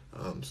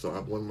 So I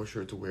have one more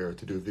shirt to wear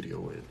to do a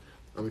video with.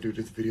 I'm gonna do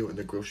this video in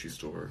the grocery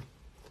store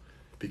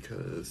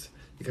because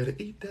you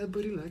gotta eat that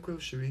booty like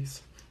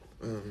groceries.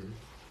 Let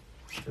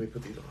me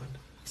put these on.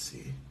 Let's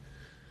see.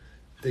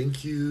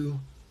 Thank you,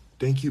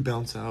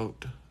 Bounce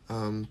Out.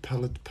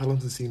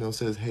 Pelantino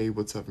says, "Hey,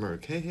 what's up,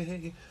 Merc?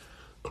 Hey.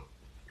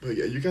 But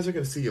yeah, you guys are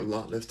gonna see a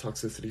lot less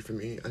toxicity from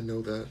me. I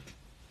know that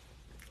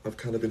I've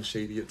kind of been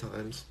shady at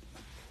times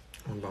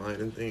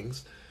online and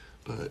things,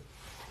 but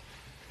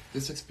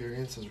this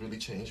experience has really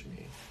changed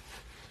me.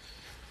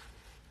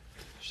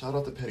 Shout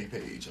out to Petty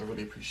Page. I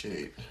really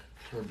appreciate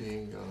her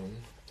being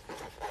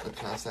the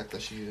class act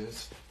that she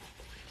is.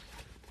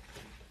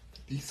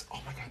 These,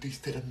 oh my god, these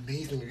fit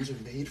amazing. These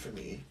are made for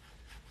me.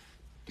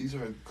 These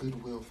are a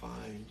Goodwill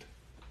find.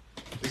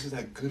 This is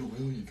that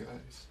Goodwill, you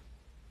guys.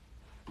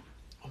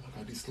 Oh my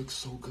god, these look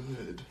so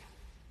good.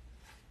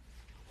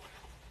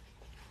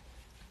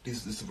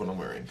 This is what I'm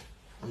wearing.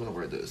 I'm gonna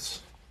wear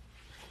this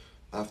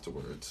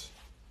afterwards.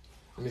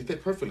 I mean, it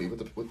fit perfectly with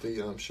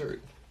the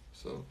shirt.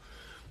 So,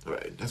 all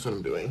right, that's what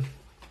I'm doing.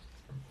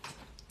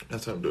 I'm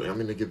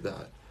gonna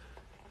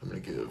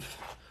give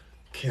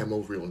camo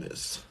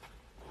realness.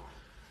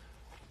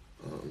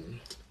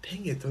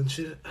 Dang it, don't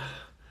you?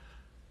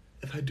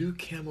 If I do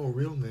camo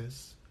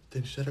realness,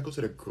 then should I go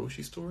to the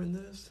grocery store in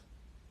this?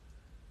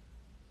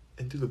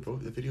 And do the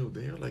video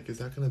there? Like, is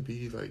that gonna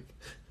be like...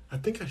 I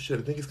think I should.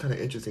 I think it's kind of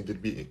interesting to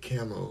be in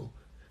camo.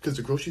 Because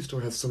the grocery store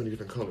has so many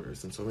different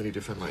colors and so many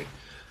different, like...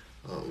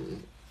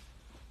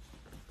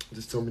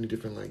 there's so many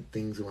different, like,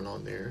 things going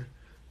on there.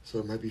 So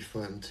it might be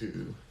fun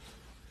to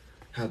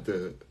have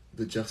the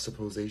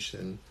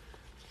juxtaposition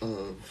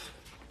of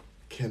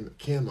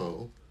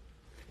camo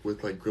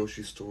with, like,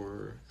 grocery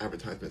store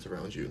advertisements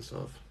around you and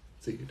stuff.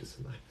 See, this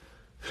is my...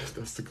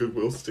 That's the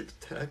Goodwill stick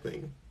tag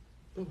thing.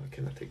 Oh, I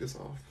cannot take this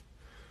off.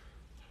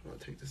 How do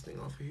I take this thing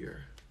off of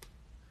here?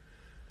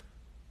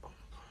 Oh my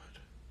god.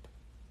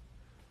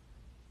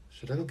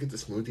 Should I go get the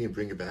smoothie and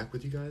bring it back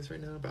with you guys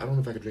right now? But I don't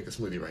know if I can drink a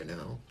smoothie right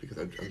now because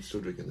I'm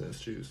still drinking this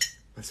juice.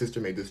 My sister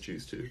made this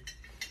juice too.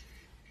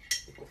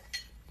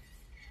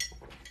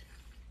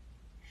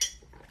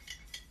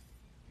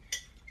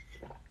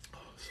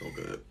 So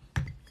good.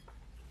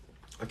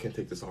 I can't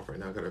take this off right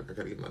now. I gotta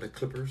get my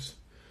clippers.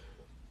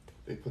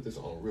 They put this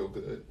on real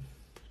good.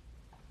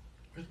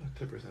 Where's my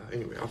clippers at?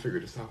 Anyway, I'll figure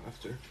this out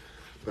after.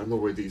 But I'm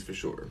gonna wear these for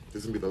sure.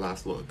 This is gonna be the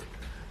last look.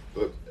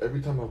 But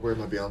every time I wear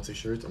my Beyonce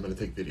shirts, I'm gonna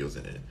take videos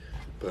in it.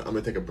 But I'm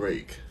gonna take a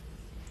break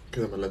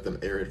because I'm gonna let them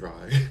air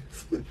dry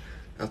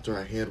after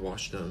I hand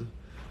wash them.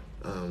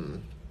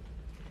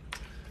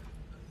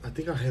 I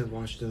think I'll hand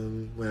wash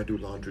them when I do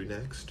laundry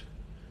next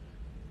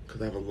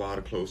because I have a lot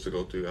of clothes to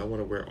go through. I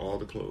want to wear all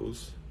the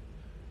clothes,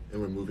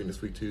 and we're moving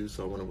this week too,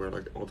 so I want to wear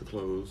like all the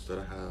clothes that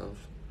I have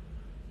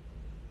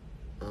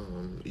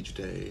each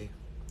day,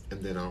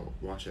 and then I'll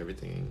wash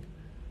everything,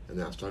 and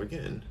then I'll start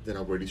again. Then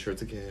I'll wear these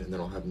shirts again, and then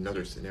I'll have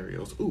another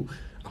scenarios. Ooh,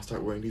 I'll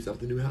start wearing these out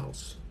the new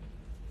house.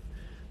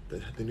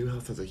 The new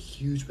house has a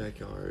huge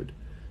backyard.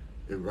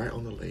 It's right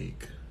on the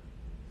lake.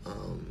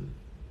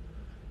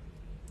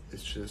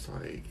 It's just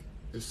like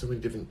there's so many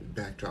different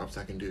backdrops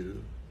I can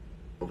do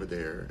over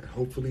there.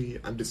 Hopefully,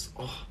 I'm just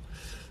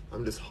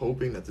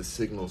hoping that the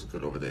signal's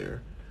good over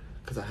there,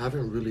 because I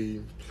haven't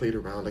really played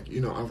around. Like,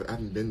 you know, I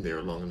haven't been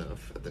there long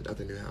enough at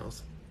the new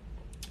house.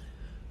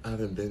 I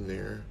haven't been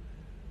there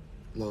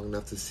long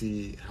enough to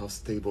see how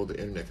stable the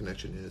internet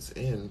connection is,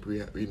 and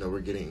we're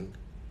getting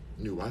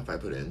new Wi-Fi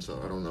put in, so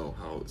I don't know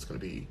how it's gonna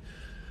be.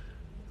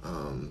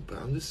 But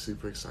I'm just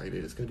super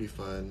excited. It's gonna be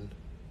fun.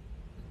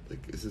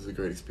 Like, this is a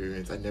great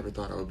experience. I never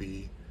thought I would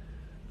be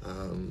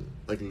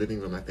like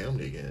living with my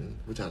family again,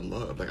 which I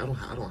love. Like, I don't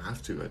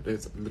have to.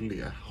 There's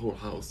literally a whole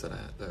house that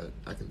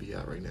I can be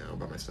at right now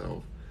by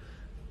myself,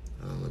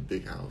 a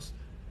big house.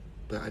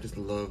 But I just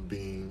love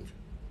being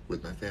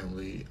with my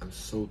family. I'm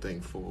so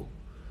thankful.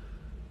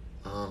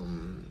 I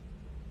don't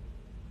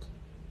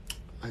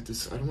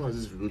know.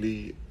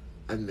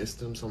 I miss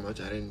them so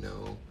much. I didn't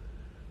know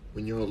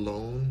when you're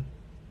alone,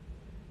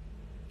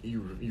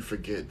 you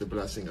forget the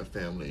blessing of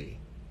family.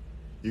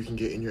 You can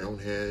get in your own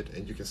head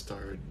and you can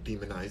start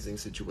demonizing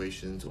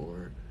situations,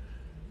 or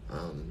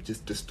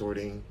just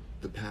distorting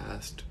the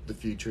past, the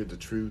future, the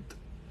truth.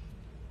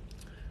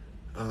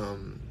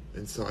 And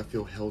so I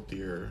feel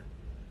healthier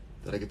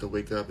that I get to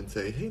wake up and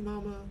say, hey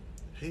mama,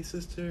 hey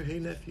sister, hey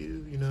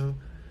nephew, you know,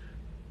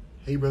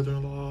 hey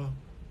brother-in-law.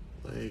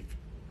 Like,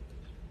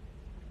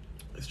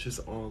 it's just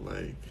all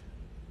like,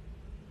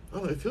 I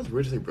don't know, it feels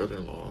weird to say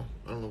brother-in-law.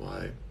 I don't know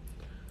why.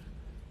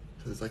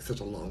 Because it's like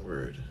such a long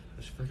word.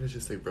 I feel like I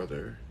should say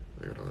brother.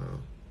 Like, I don't know.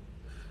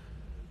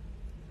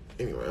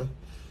 Anyway,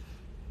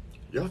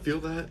 y'all feel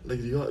that? Like,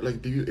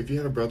 if you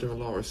had a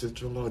brother-in-law or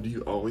sister-in-law, do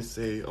you always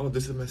say, oh,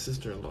 this is my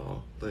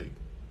sister-in-law? Like,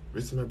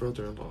 this is my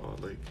brother-in-law?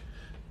 Like,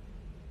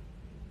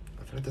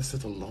 I feel like that's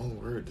such a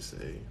long word to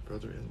say.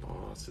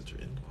 Brother-in-law,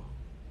 sister-in-law,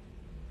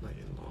 my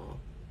in-law.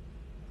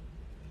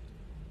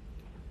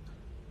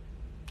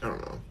 I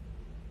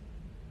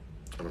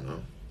don't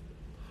know.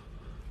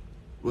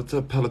 What's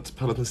up,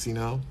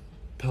 Peloncino?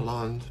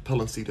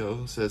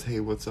 Peloncito says, hey,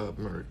 what's up,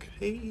 Merc?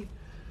 Hey.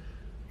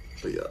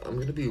 But yeah, I'm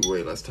gonna be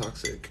way less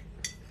toxic.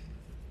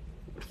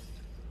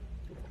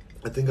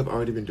 I think I've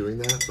already been doing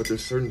that, but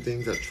there's certain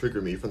things that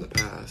trigger me from the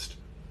past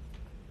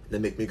that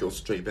make me go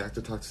straight back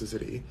to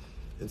toxicity.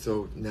 And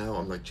so now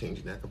I'm like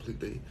changing that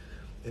completely.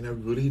 And I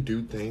really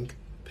do think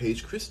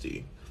Paige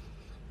Christie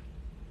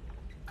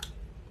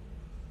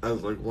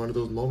as like one of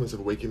those moments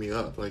of waking me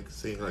up, like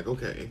saying like,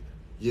 okay,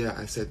 yeah,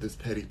 I said this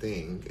petty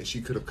thing, and she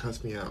could have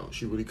cussed me out.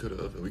 She really could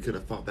have, and we could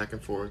have fought back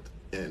and forth,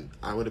 and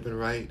I would have been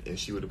right, and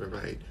she would have been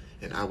right,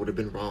 and I would have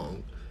been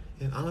wrong.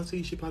 And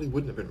honestly, she probably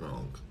wouldn't have been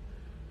wrong,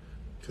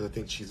 because I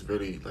think she's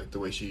really, like, the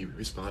way she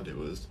responded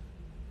was,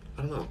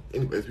 I don't know.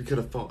 Anyways, we could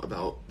have fought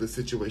about the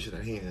situation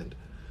at hand,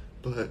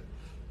 but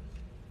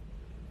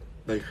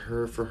like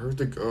for her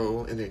to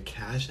go and then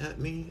cash at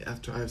me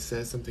after I've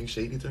said something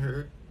shady to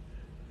her,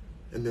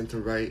 and then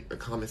to write a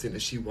comment saying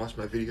that she watched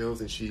my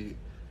videos and she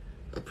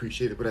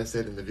appreciated what I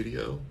said in the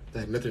video that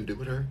had nothing to do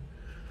with her.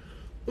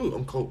 Ooh,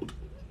 I'm cold.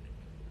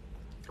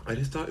 I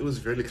just thought it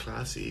was really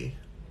classy.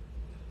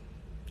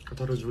 I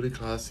thought it was really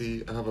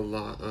classy. I have a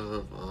lot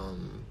of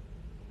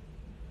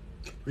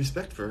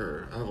respect for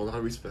her. I have a lot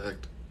of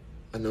respect.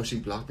 I know she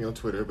blocked me on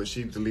Twitter, but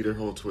she deleted her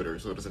whole Twitter,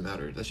 so it doesn't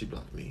matter that she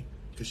blocked me,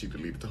 because she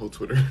deleted the whole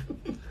Twitter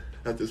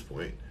at this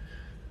point.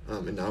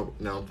 And now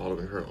I'm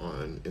following her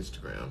on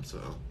Instagram,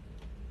 so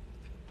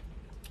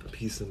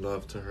peace and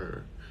love to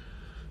her.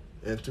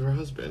 And to her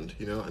husband,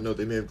 you know, I know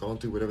they may have gone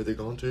through whatever they've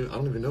gone through. I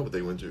don't even know what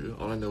they went through.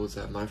 All I know is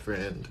that my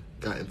friend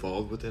got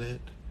involved within it,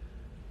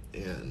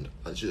 and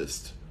I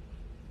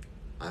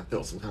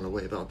felt some kind of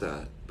way about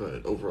that.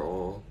 But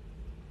overall,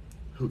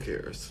 who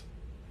cares?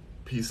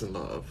 Peace and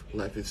love.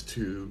 Life is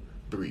too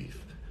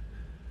brief.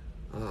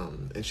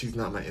 And she's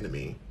not my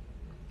enemy.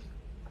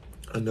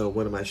 I know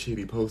one of my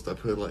shady posts I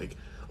put like,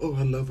 oh,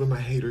 I love when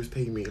my haters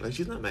pay me. Like,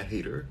 she's not my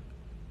hater.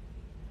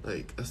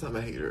 Like, that's not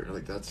my hater.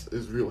 Like,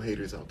 there's real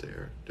haters out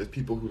there. There's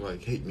people who,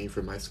 like, hate me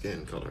for my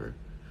skin color.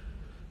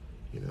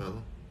 You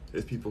know?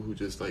 There's people who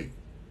just, like,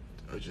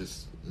 are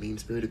just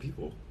mean-spirited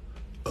people.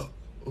 Oh,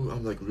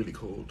 I'm, like, really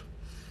cold.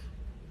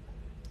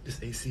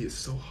 This AC is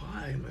so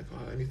high. Oh, my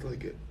God. I need to, like,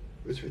 get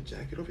Where's her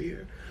jacket over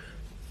here?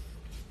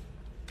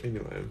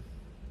 Anyway,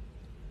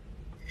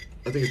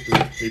 I think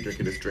it's me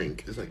drinking this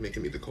drink is like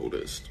making me the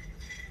coldest.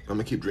 I'm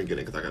gonna keep drinking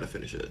it because I gotta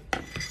finish it.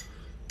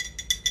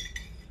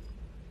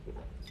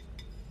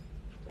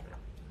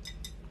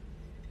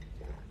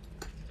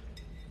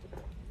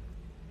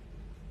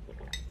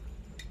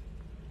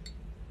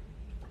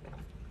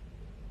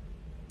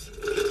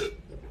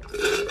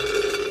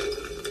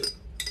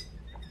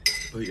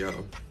 But yeah,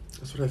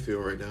 that's what I feel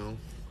right now.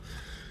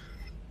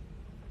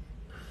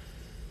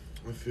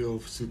 I feel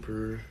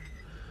super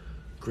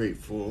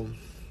grateful.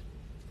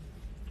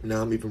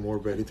 Now I'm even more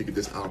ready to get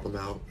this album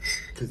out.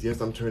 Because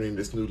yes, I'm turning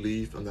this new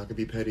leaf. I'm not going to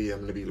be petty.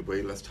 I'm going to be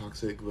way less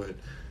toxic. But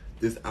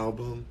this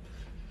album,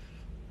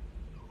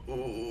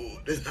 oh,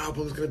 this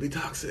album's going to be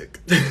toxic.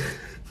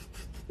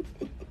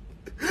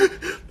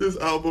 This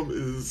album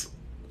is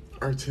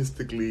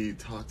artistically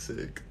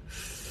toxic.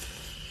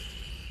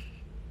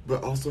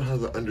 But also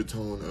has an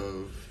undertone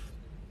of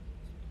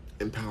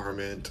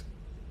empowerment,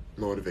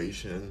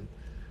 motivation.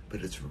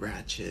 But it's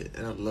ratchet.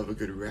 And I love a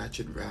good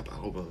ratchet rap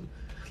album.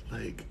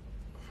 Like,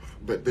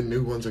 but the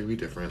new ones are gonna be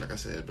different, like I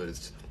said, but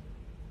it's,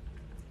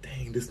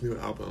 dang, this new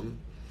album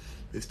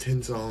is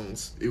 10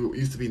 songs. It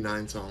used to be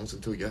 9 songs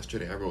until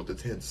yesterday I wrote the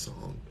 10th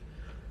song.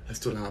 I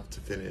still have to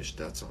finish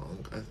that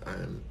song.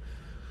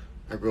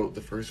 I wrote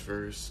the first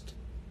verse,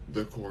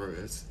 the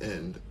chorus,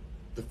 and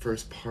the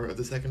first part of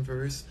the second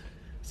verse,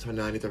 so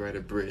now I need to write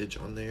a bridge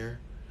on there,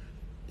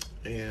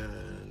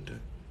 and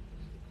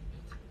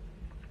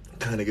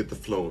kind of get the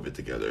flow of it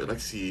together, like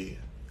see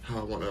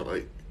how I want to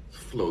like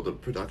flow the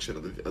production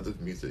of the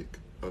music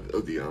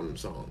of the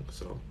song.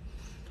 So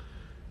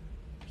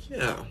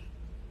yeah,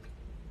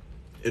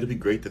 it'll be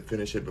great to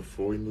finish it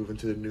before we move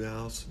into the new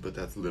house, but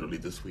that's literally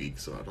this week,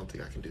 so I don't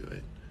think I can do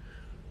it.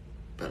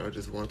 But I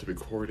just want to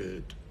record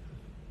it.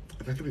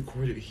 If I could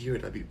record it here,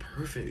 that'd be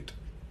perfect.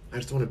 I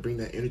just want to bring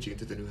that energy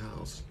into the new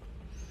house.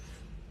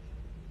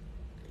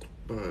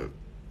 But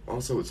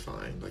also it's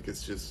fine, like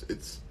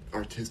it's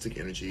artistic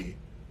energy.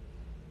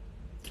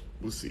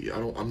 We'll see.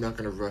 I'm not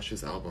gonna rush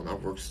this album.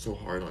 I've worked so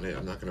hard on it.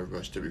 I'm not gonna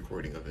rush the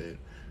recording of it.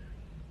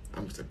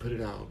 I'm just gonna put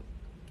it out.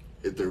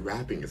 The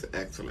rapping is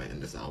excellent in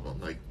this album.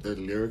 Like the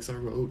lyrics I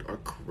wrote are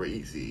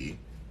crazy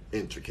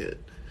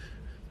intricate.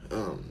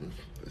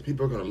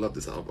 People are gonna love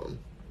this album.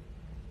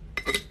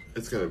 I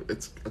think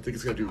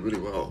it's gonna do really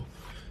well.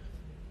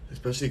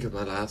 Especially because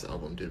my last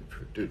album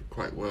did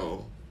quite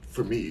well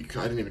for me.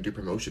 I didn't even do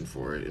promotion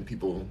for it, and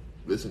people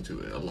listened to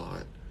it a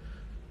lot.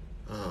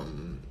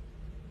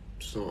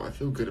 So I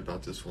feel good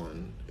about this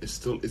one.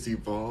 It's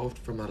evolved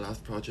from my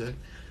last project,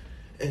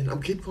 and I'm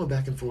keep going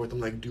back and forth. I'm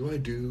like, do I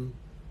do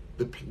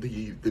the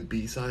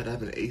B side? I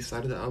have an A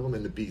side of the album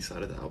and the B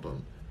side of the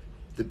album.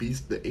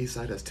 The A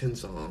side has 10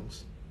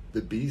 songs.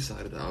 The B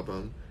side of the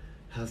album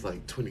has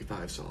like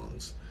 25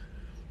 songs,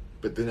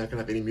 but they're not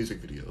gonna have any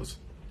music videos.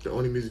 The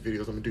only music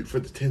videos I'm gonna do for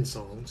the 10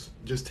 songs,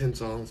 just 10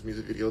 songs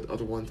music video. The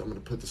other ones I'm gonna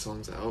put the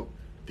songs out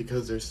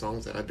because there's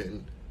songs that I've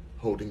been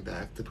holding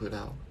back to put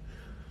out.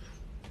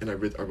 And I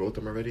wrote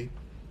them already.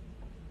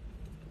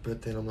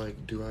 But then I'm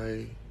like, do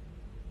I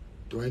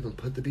even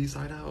put the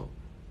B-side out?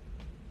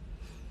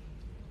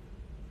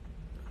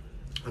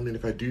 I mean,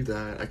 if I do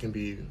that, I can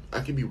be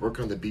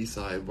working on the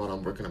B-side while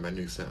I'm working on my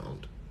new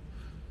sound.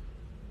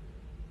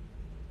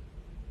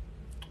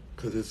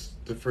 Because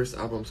the first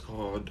album's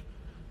called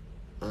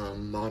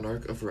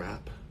Monarch of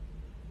Rap.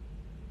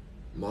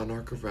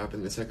 Monarch of Rap,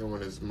 and the second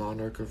one is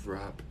Monarch of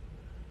Rap,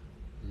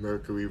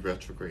 Mercury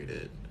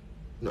Retrograded.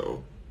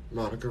 No.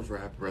 Monarch of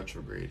Rap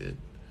Retrograded.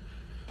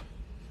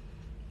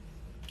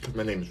 Because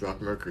my name is Rap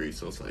Mercury,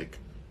 so it's like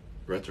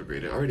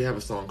retrograded. I already have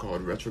a song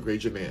called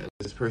Retrograde Your Man.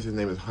 This person's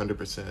name is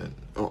 100%.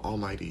 Oh,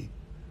 Almighty.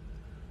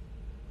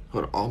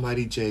 Hold on.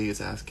 Almighty J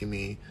is asking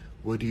me,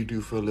 what do you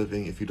do for a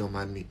living, if you don't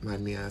mind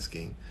me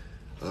asking?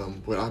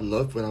 What I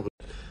would...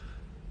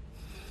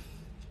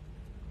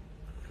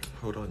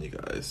 Hold on, you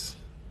guys.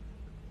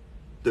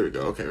 There we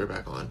go. Okay, we're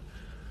back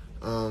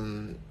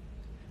on.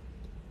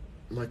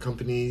 My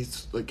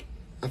company's like...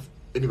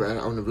 Anyway, I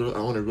own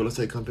a real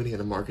estate company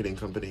and a marketing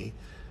company,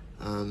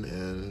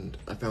 and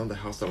I found the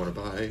house I want to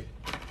buy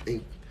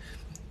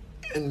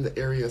in the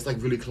area. It's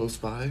like really close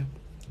by,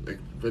 like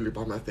really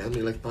by my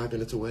family, like 5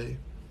 minutes away.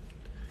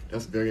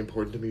 That's very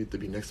important to me, to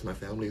be next to my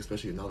family,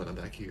 especially now that I'm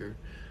back here,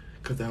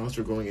 because the house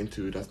we're going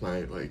into, that's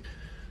my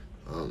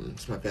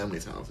it's my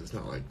family's house. It's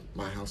not like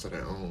my house that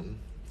I own.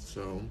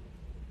 So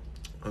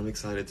I'm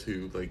excited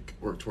to like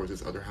work towards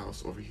this other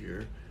house over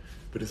here,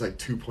 but it's like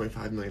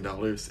 $2.5 million,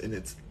 and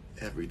it's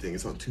everything.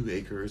 It's on 2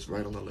 acres,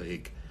 right on the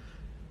lake.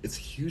 It's a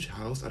huge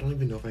house. I don't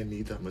even know if I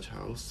need that much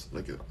house.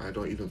 Like, I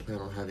don't even plan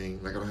on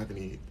having, like, I don't have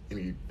any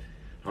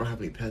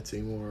pets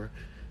anymore.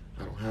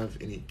 I don't have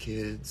any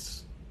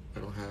kids. I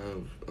don't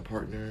have a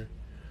partner.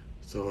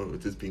 So it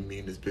would just be me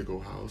in this big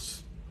old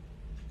house.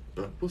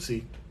 But we'll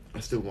see. I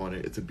still want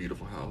it. It's a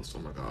beautiful house. Oh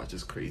my gosh,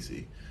 it's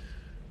crazy.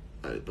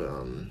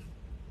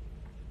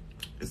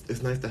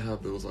 It's nice to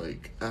have those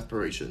like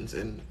aspirations.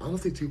 And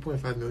honestly,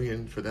 2.5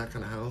 million for that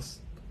kind of house,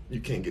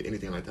 you can't get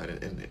anything like that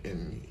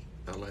in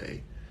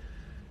LA.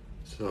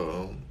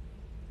 So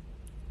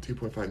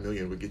 2.5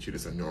 million would get you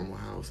just a normal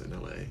house in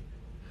LA.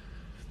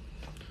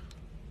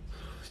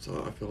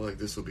 So I feel like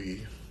this will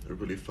be a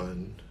really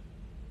fun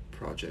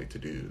project to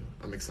do.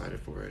 I'm excited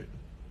for it.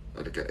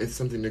 Like, it's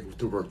something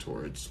to work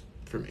towards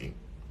for me.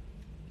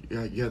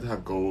 Yeah, you have to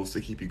have goals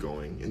to keep you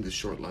going in this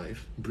short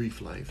life,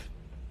 brief life,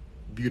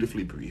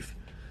 beautifully brief.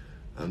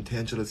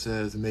 Tangela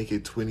says, make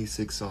it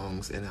 26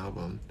 songs an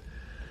album.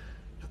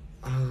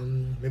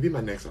 Maybe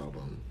my next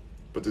album.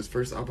 But this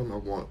first album, I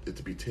want it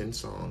to be 10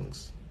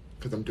 songs.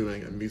 Because I'm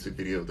doing a music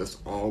video that's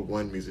all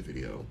one music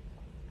video.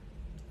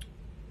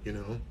 You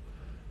know?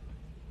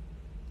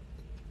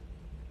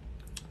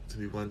 To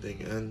be one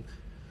thing. And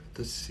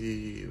let's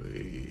see.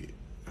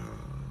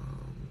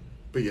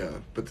 But yeah,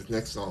 but the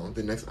next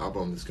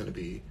album is going to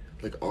be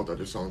like all the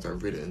other songs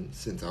I've written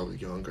since I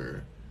was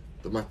younger.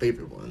 My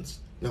favorite ones.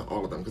 Not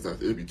all of them, because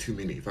it would be too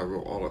many. If I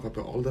put all of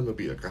them, it would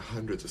be like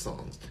hundreds of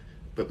songs.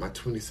 But my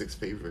 26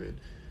 favorite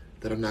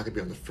that are not going to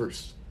be on the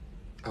first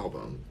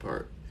album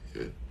part,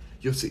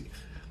 you'll see.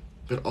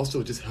 But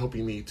also just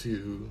helping me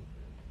to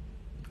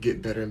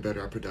get better and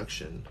better at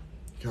production.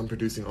 I'm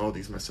producing all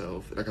these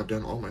myself. Like, I've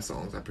done all my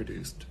songs I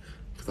produced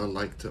because I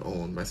like to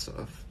own my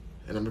stuff.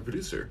 And I'm a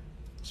producer.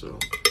 So,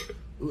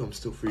 ooh, I'm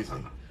still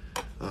freezing.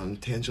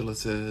 Tangela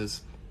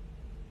says,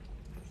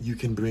 you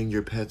can bring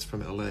your pets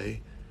from LA.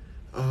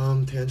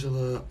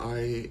 Tangela,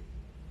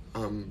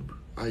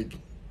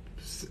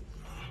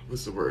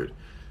 what's the word?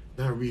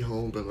 Not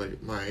rehome, but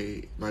like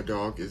my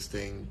dog is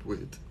staying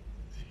with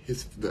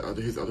his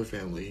other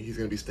family. He's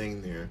gonna be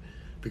staying there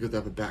because I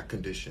have a back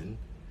condition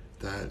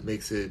that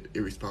makes it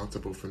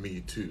irresponsible for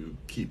me to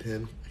keep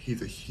him.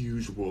 He's a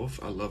huge wolf.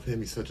 I love him.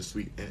 He's such a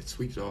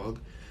sweet dog.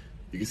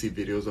 You can see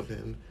videos of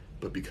him,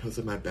 but because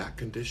of my back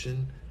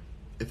condition,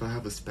 if I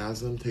have a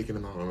spasm, taking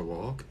him out on a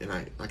walk, and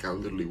I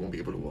literally won't be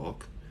able to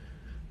walk.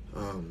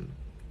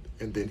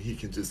 And then he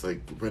can just like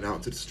run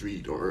out to the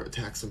street or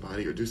attack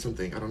somebody or do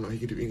something. I don't know. He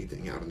can do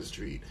anything out on the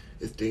street.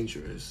 It's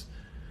dangerous.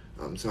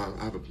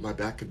 So my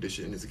back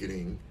condition is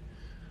getting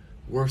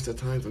worse at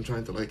times. I'm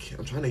trying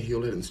to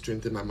heal it and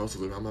strengthen my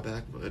muscles around my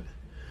back, but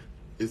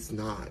it's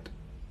not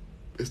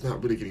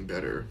really getting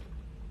better.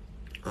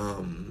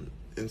 And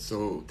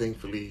so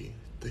thankfully,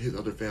 his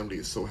other family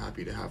is so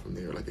happy to have him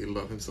there. Like, they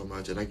love him so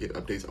much, and I get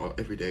updates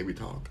every day we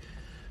talk.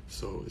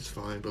 So it's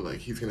fine, but like,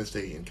 he's gonna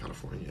stay in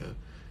California.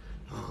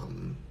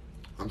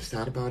 I'm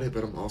sad about it,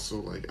 but I'm also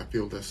like, I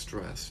feel less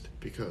stressed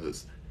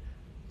because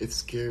it's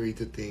scary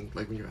to think,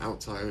 like, when you're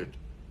outside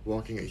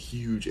walking a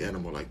huge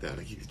animal like that,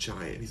 like, he's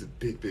giant, he's a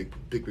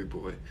big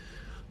boy.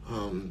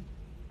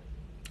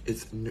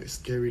 It's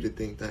scary to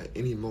think that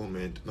any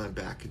moment my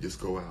back could just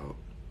go out.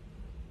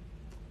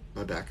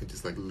 My back could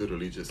just like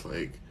literally just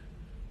like,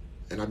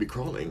 and I'd be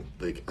crawling.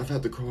 Like, I've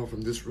had to crawl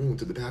from this room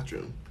to the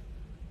bathroom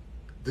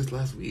this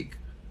last week,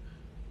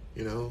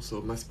 you know?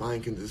 So my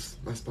spine has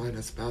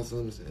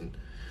spasms, and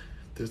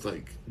there's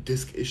like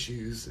disc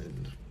issues,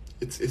 and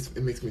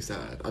it makes me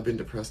sad. I've been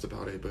depressed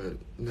about it, but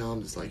now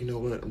I'm just like, you know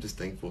what? I'm just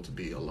thankful to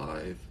be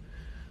alive.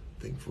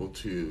 Thankful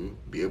to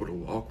be able to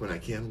walk when I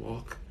can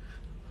walk.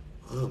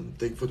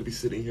 Thankful to be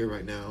sitting here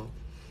right now.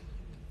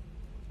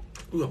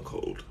 Ooh, I'm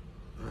cold.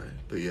 All right,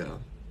 but yeah.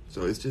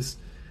 So it's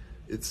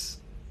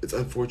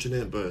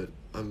unfortunate, but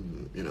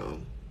I'm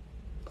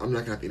not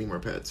gonna have any more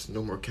pets.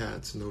 No more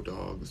cats, no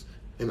dogs.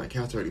 And my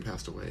cats already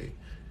passed away.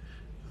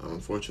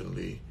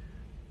 Unfortunately,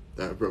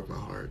 that broke my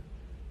heart.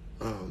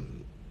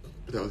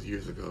 But that was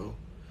years ago.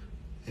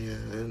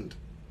 And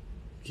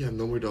yeah,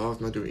 no more dogs.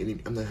 I'm not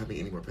having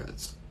any more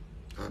pets.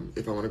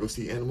 If I want to go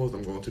see animals,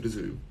 I'm going to the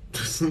zoo.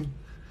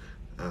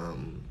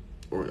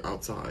 Or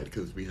outside,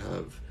 because we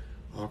have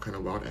all kind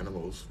of wild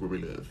animals where we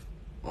live.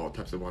 All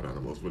types of wild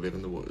animals. We live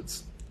in the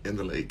woods, in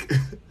the lake.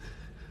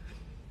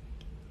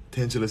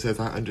 Tangela says,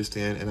 I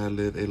understand and I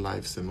live a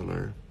life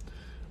similar.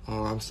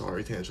 Oh, I'm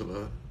sorry,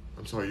 Tangela.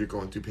 I'm sorry you're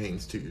going through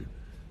pains too.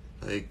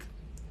 Like,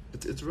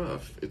 it's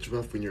rough. It's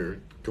rough when you're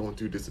going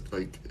through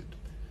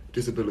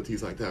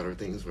disabilities like that, or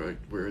things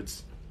where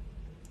it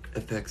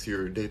affects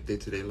your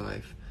day-to-day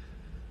life.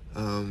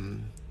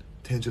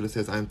 Tangela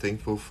says, I'm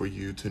thankful for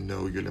you to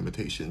know your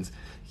limitations.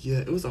 Yeah,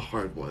 it was a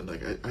hard one.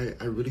 Like,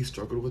 I really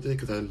struggled with it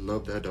because I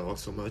love that dog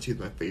so much. He's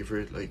my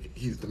favorite. Like,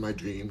 he's my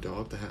dream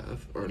dog to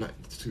have, or not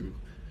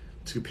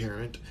to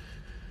parent.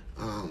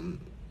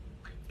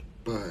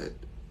 But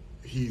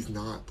he's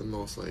not the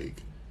most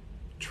like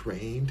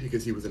trained,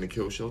 because he was in a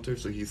kill shelter,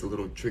 so he's a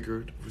little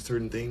triggered for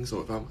certain things.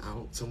 So if I'm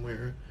out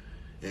somewhere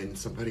and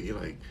somebody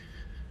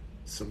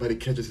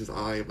catches his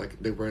eye, like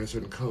they're wearing a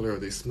certain color, or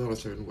they smell a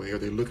certain way, or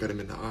they look at him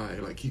in the eye,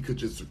 like he could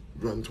just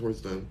run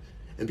towards them.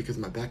 And because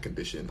of my back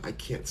condition, I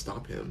can't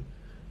stop him.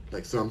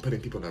 Like, so I'm putting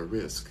people at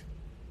risk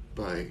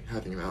by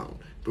having him out.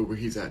 But where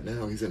he's at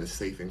now, he's in a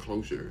safe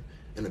enclosure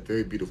in a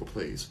very beautiful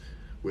place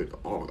with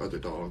all other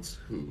dogs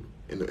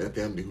and a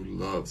family who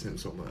loves him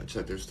so much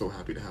that they're so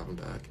happy to have him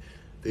back.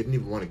 They didn't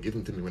even want to give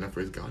him to me when I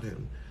first got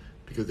him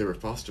because they were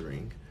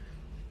fostering.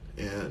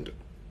 And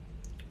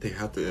they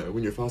have to,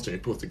 when you're fostering,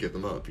 you're supposed to give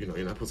them up. You know,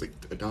 you're not supposed to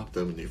adopt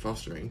them when you're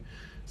fostering.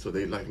 So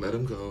they like let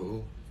him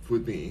go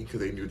with me because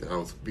they knew that I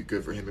was be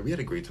good for him, and we had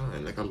a great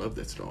time. Like I love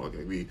this dog.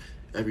 Like we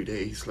every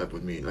day he slept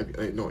with me, like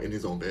no in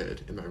his own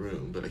bed in my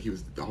room, but like he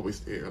was always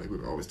there. Like we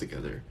were always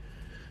together.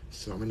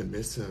 So I'm gonna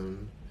miss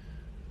him,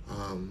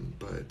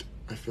 but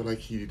I feel like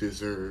he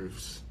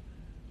deserves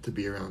to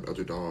be around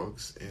other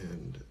dogs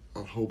and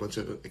a whole bunch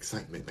of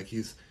excitement. Like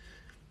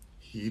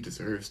he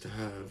deserves to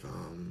have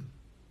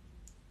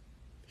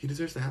he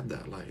deserves to have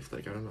that life.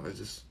 Like I don't know, I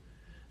just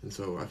and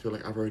so I feel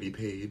like I've already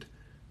paid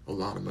a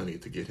lot of money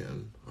to get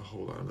him, a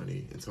whole lot of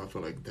money, and so I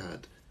feel like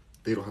that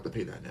they don't have to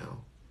pay that now.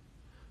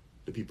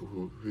 The people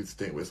who's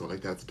staying with, so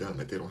like that's done.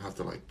 Like they don't have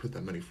to like put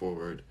that money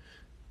forward.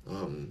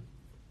 Um,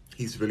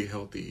 he's really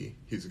healthy.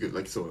 He's good.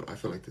 Like so, I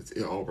feel like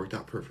it all worked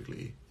out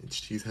perfectly. And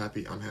she's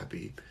happy. I'm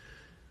happy.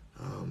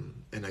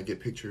 And I get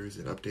pictures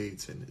and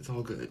updates, and it's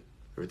all good.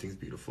 Everything's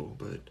beautiful.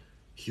 But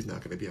he's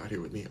not going to be out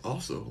here with me.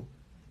 Also,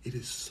 it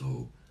is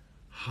so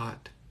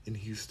hot in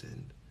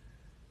Houston,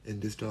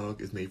 and this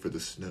dog is made for the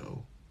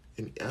snow.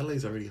 And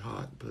LA's already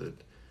hot, but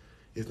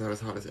it's not as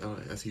hot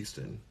as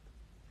Houston.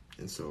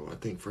 And so I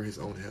think for his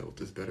own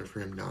health, it's better for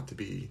him not to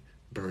be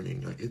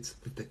burning. Like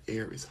the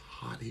air is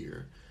hot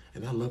here,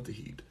 and I love the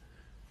heat,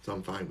 so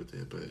I'm fine with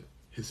it. But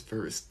his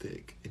fur is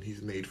thick, and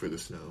he's made for the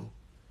snow.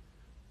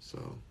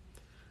 So,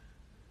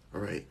 all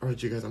right,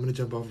 you guys. I'm gonna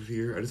jump off of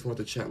here. I just want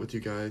to chat with you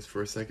guys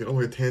for a second. Oh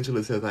my God,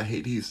 Tangela says I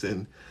hate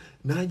Houston.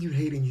 Not you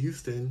hating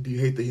Houston. Do you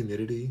hate the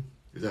humidity?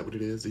 Is that what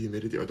it is? The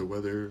humidity or the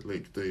weather,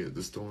 like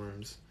the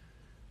storms?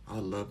 I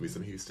love me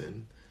some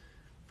Houston.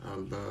 I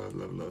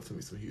love to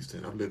me some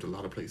Houston. I've lived a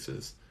lot of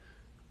places.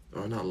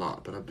 Not a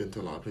lot, but I've been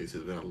to a lot of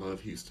places. And I love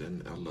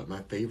Houston. I love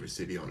my favorite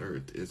city on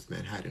earth is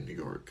Manhattan, New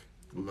York.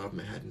 Love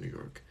Manhattan, New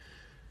York.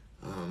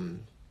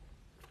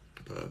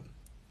 But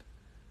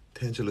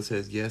Tangela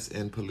says yes,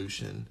 and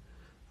pollution.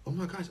 Oh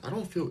my gosh, I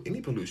don't feel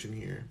any pollution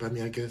here. But I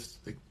mean, I guess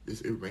like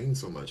it rains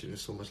so much, and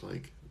there's so much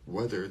like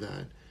weather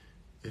that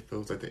it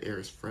feels like the air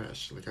is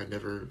fresh. Like I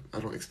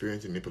don't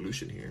experience any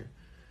pollution here,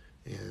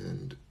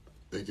 and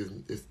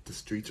the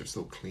streets are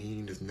so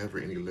clean. There's never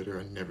any litter.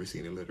 I never see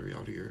any litter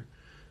out here.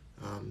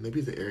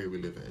 Maybe the area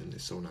we live in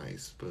is so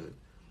nice, but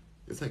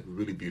it's like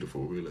really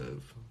beautiful where we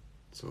live.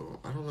 So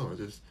I don't know.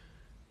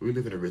 We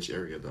live in a rich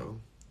area though,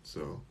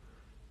 so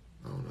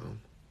I don't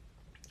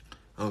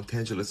know.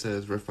 Tangela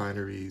says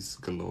refineries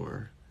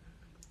galore.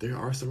 There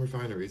are some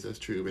refineries, that's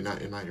true, but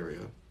not in my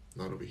area,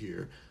 not over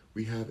here.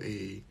 We have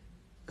a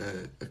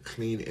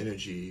clean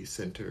energy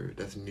center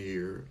that's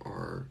near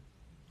our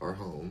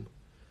home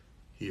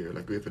here.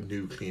 Like we have a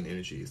new clean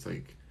energy. It's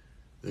like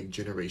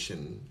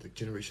Generation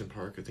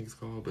Park, I think it's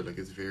called, but like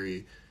it's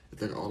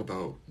like all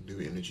about new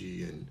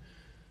energy and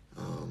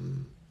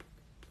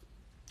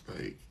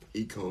like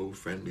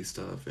eco-friendly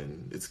stuff,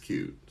 and it's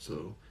cute.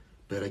 So,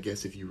 but I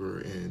guess if you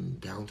were in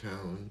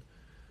downtown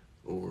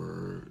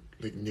or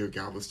like near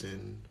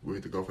Galveston, where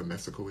the Gulf of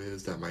Mexico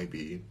is, that might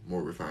be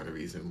more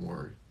refineries and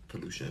more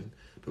pollution.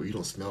 But you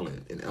don't smell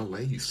it. In LA,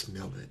 you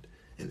smell it.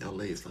 In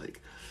LA, it's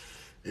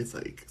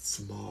like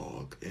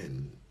smog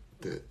and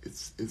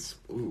it's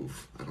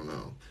oof. I don't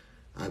know.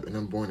 And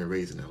I'm born and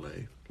raised in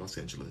LA, Los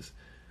Angeles.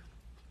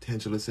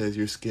 Tangela says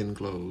your skin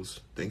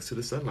glows thanks to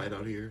the sunlight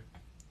out here.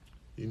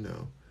 You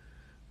know.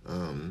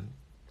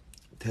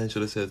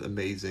 Tangela says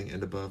amazing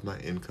and above my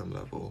income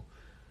level.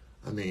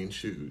 I mean,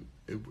 shoot,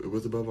 it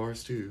was above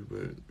ours too,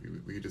 but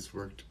we just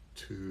worked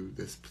to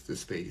this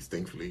space,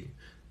 thankfully.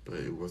 But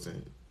it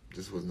wasn't.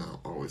 This was not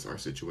always our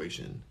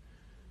situation.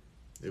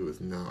 It was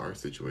not our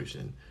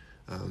situation.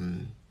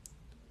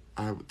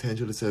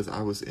 Tangela says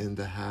I was in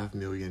the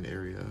 500,000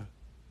 area.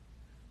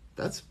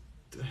 That's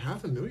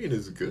 500,000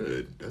 is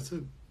good. That's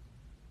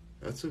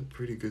a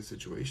pretty good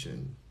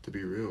situation, to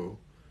be real.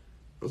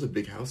 Those are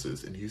big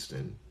houses in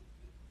Houston.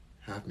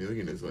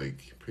 500,000 is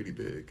like pretty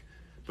big.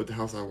 But the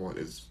house I want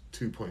is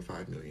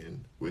 2.5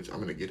 million, which I'm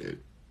gonna get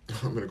it.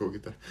 I'm gonna go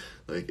get that.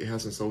 Like it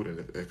hasn't sold in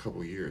a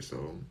couple years,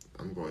 so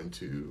I'm going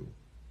to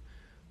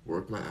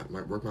work my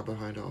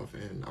behind off,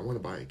 and I want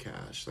to buy it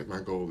cash. Like my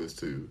goal is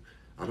to.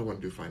 I don't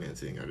want to do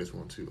financing. I just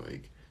want to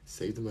like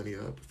save the money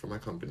up for my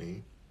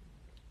company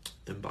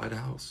and buy the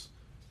house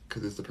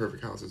because it's the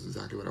perfect house. It's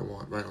exactly what I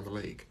want, right on the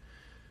lake,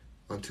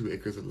 on 2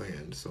 acres of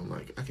land. So I'm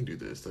like, I can do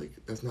this. Like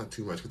that's not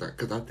too much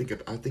because I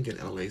think in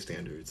LA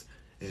standards,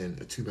 and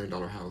a $2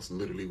 million house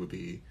literally would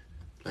be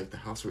like the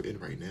house we're in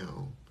right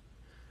now.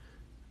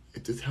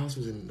 If this house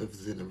was in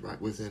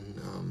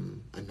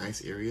a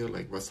nice area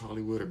like West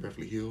Hollywood or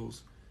Beverly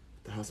Hills,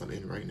 the house I'm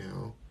in right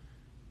now,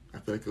 I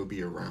feel like it would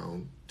be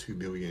around 2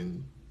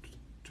 million,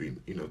 3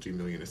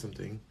 million or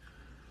something.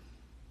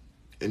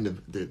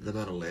 And the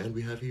amount of land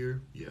we have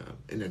here, yeah.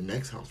 And the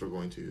next house we're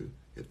going to,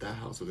 if that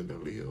house was in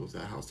Beverly Hills,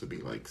 that house would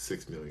be like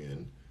 6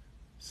 million,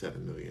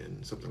 7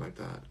 million, something like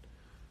that.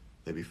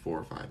 Maybe 4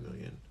 or 5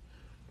 million.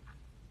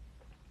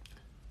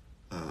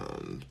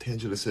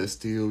 Tangela says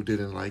still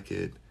didn't like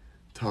it.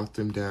 Talked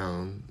them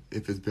down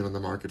if it's been on the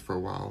market for a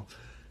while.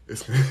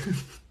 It's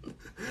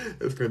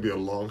gonna be a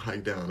long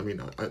hike down. I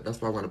mean,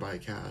 that's why I want to buy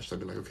it cash. I'd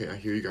be like, okay, I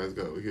hear you guys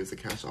go. Here's a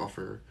cash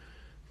offer.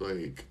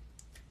 Like,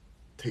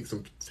 take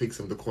some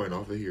of the coin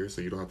off of here, so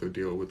you don't have to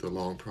deal with the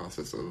long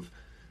process of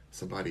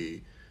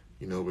somebody,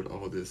 you know, with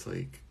all this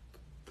like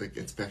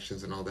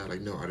inspections and all that.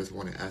 Like, no, I just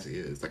want it as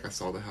is. Like, I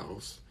saw the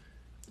house.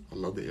 I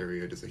love the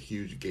area. There's a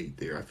huge gate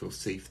there. I feel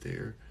safe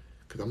there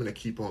because I'm gonna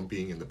keep on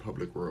being in the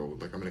public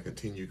world. Like, I'm gonna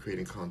continue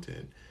creating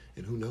content.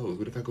 And who knows?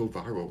 What if I go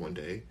viral one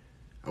day?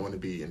 I want to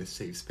be in a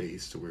safe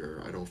space to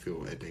where I don't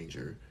feel at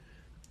danger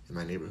in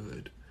my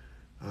neighborhood.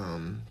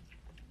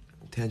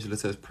 Tangela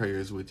says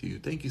prayers with you.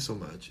 Thank you so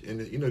much.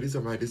 And you know, these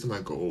are my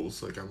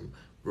goals. Like, I'm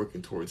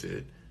working towards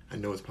it. I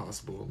know it's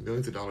possible.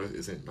 Millions of dollars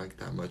isn't like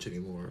that much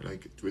anymore.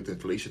 Like, with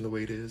inflation the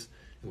way it is,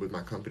 and with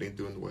my company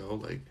doing well,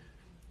 like,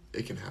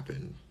 it can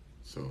happen.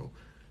 So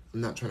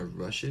I'm not trying to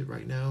rush it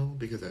right now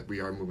because we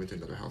are moving to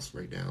another house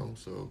right now.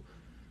 So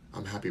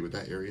I'm happy with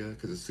that area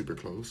because it's super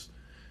close.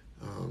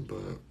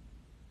 But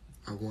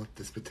I want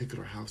this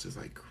particular house is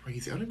like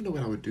crazy. I don't even know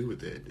what I would do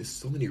with it. There's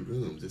so many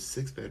rooms. There's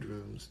 6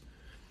 bedrooms.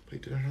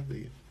 Wait, did I have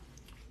the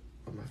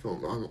on my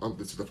phone?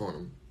 This is the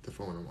phone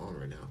I'm on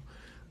right now.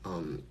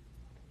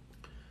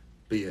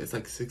 But yeah, it's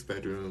like 6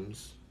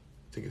 bedrooms.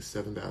 I think it's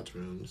 7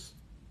 bathrooms.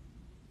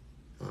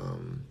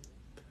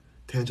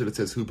 Tangela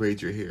says, who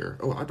braids your hair?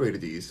 Oh, I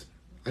braided these.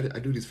 I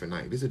do these for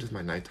night. These are just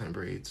my nighttime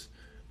braids.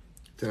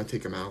 Then I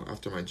take them out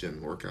after my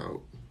gym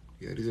workout.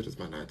 Yeah, these are just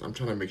my night. I'm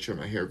trying to make sure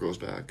my hair grows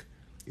back.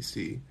 You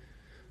see,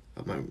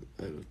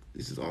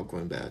 this is all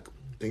going back.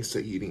 Thanks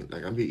to eating,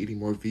 like, I'm eating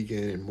more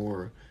vegan and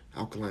more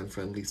alkaline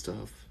friendly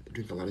stuff. I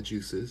drink a lot of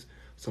juices.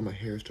 So my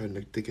hair is starting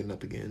to thicken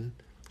up again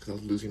because I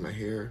was losing my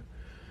hair.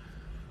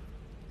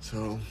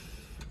 So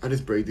I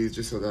just braid these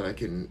just so that I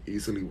can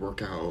easily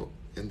work out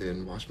and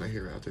then wash my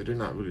hair out there. They're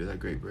not really that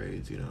great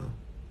braids, you know.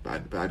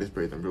 But I just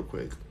braid them real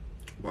quick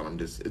while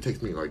it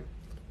takes me like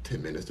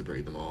 10 minutes to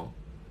braid them all.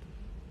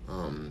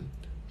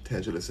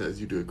 Tangela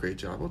says, you do a great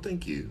job. Well,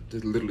 thank you.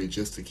 Literally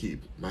just to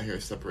keep my hair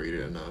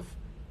separated enough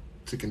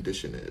to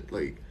condition it,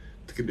 like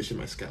to condition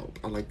my scalp.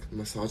 I like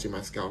massaging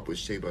my scalp with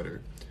shea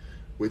butter,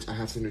 which I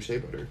have some new shea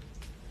butter.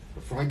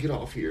 Before I get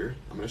off here,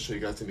 I'm going to show you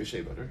guys the new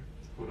shea butter.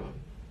 Hold on.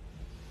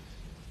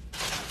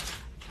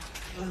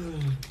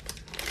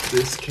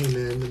 This came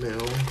in the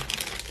mail.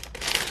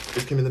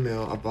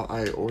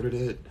 I ordered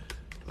it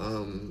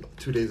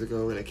 2 days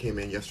ago, and it came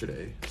in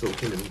yesterday. So it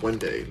came in one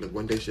day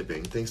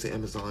shipping. Thanks to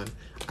Amazon.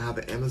 I have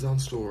an Amazon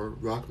store,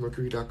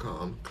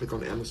 rockmercury.com. Click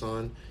on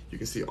Amazon. You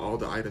can see all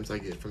the items I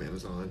get from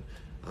Amazon.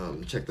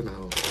 Check them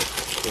out.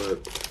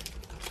 But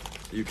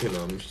you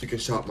can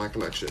shop my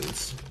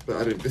collections. But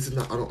I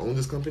don't own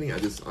this company. I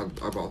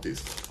bought this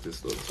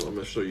stuff. So I'm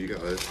gonna show you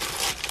guys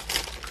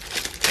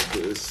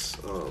this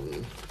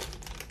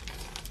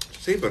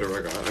shea butter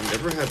I got. I've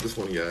never had this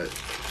one yet.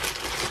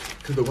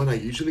 Because the one I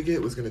usually get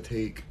was going to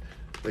take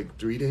like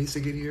 3 days to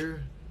get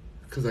here.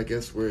 Because I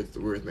guess where it's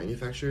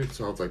manufactured.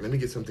 So I was like, let me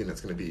get something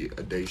that's going to be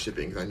a day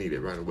shipping. Because I need it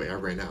right away. I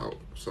ran out.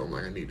 So I'm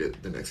like, I need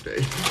it the next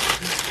day.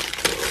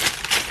 So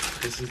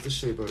this is the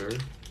shea butter.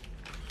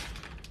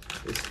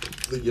 It's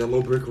the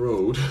Yellow Brick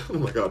Road. Oh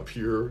my god,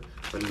 pure,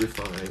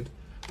 unrefined,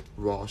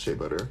 raw shea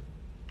butter.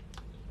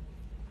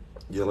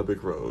 Yellow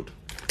Brick Road.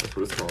 That's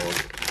what it's called.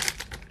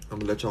 I'm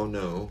going to let y'all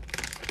know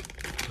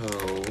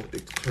how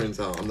it turns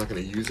out. I'm not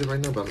going to use it right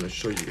now, but I'm going to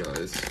show you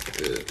guys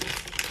it.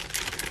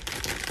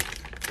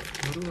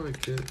 How do I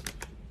get...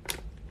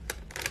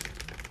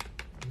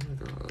 Oh my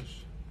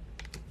gosh.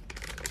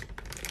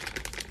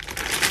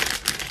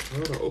 How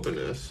do I open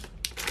this?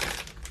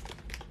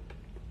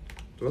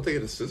 Do I have to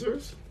get the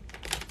scissors?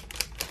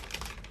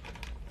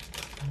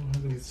 I don't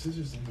have any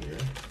scissors in here.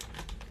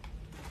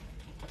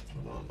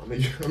 Hold on. I'm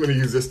going to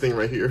use this thing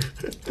right here.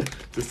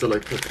 Just to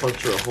like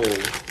puncture a hole.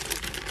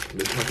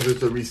 Because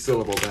it's a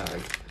resealable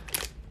bag.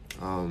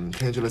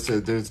 Tangela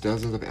said there's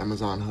dozens of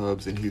Amazon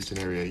hubs in Houston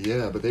area.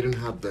 Yeah, but they didn't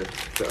have the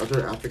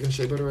other African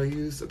shea butter I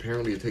use.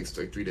 Apparently it takes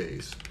like 3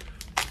 days.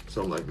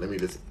 So I'm like,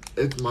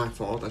 it's my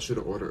fault. I should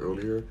have ordered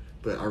earlier,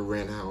 but I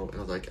ran out and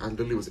I was like, I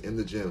literally was in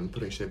the gym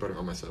putting shea butter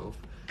on myself.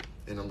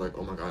 And I'm like,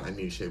 oh my god, I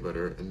need shea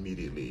butter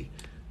immediately.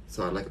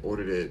 So I like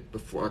ordered it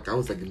before, like I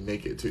was like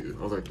naked too.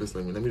 I was like,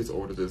 listen, let me just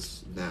order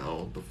this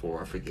now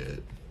before I forget.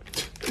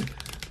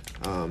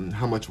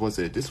 How much was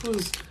it? This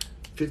was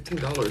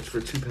 $15 for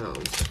 2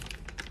 pounds.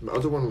 The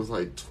other one was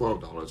like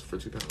 $12 for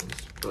 2 pounds,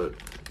 but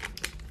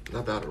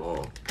not bad at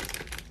all.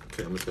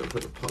 Okay, I'm just gonna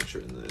put a puncture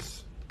in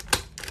this.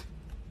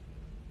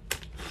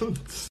 I'm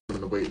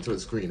gonna wait until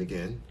it's green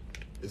again.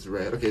 It's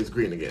red. Okay, it's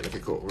green again. Okay,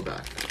 cool. We're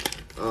back.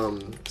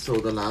 So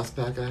the last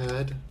pack I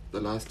had,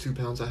 the last 2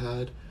 pounds I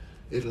had,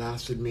 it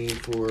lasted me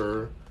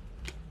for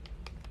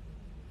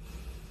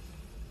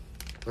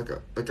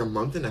like a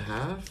month and a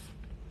half.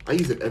 I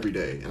use it every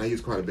day, and I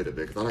use quite a bit of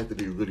it because I like to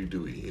be really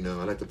dewy, you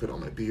know. I like to put it on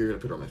my beard, I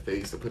put it on my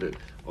face, I put it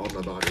all on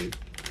my body.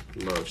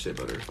 Love shea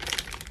butter.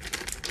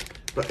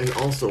 And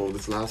also,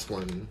 this last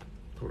one,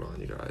 hold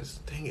on, you guys.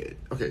 Dang it.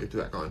 Okay, it's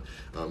back on.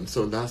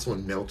 So last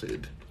one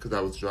melted because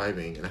I was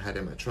driving, and I had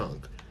it in my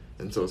trunk.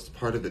 And so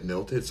part of it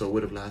melted, so it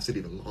would have lasted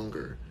even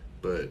longer.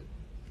 But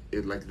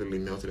it like literally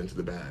melted into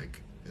the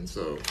bag. And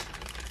so,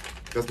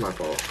 that's my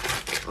fault.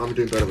 I'm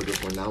doing better with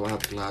this one. Now I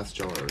have glass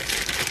jars.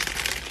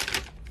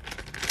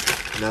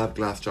 And I have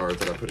glass jars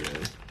that I put it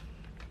in.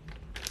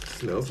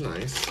 Smells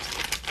nice.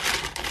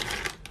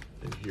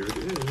 And here it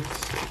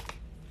is.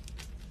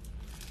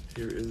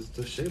 Here is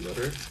the shea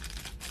butter.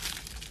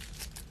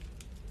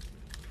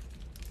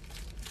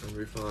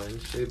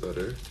 Unrefined shea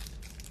butter.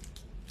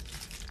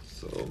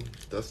 So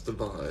that's the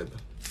vibe.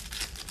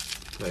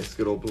 Nice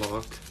good old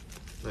block.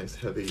 Nice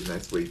heavy,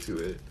 nice weight to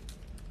it.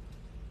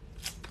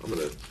 I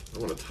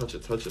want to touch a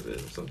touch of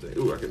it or something.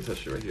 Ooh, I can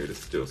touch it right here. There's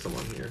still some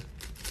on here.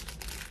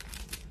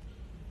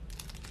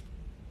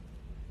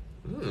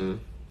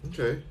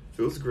 Okay.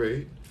 Feels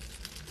great.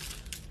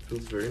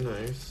 Feels very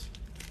nice.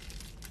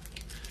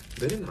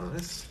 Very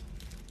nice.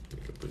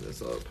 Let me open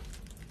this up.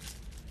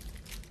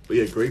 But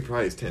yeah, great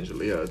price,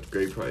 Tangela. Yeah,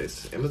 great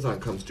price. Amazon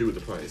comes through with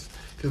the price.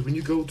 Because when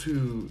you go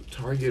to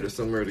Target or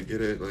somewhere to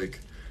get it, like,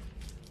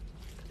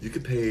 you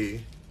could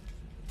pay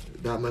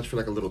that much for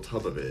like a little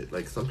tub of it.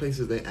 Like some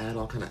places they add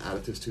all kind of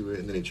additives to it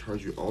and then they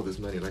charge you all this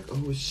money. Like,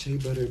 oh, it's shea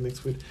butter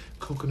mixed with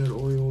coconut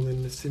oil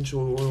and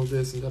essential oil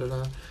this and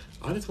da-da-da.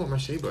 I just want my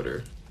shea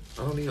butter.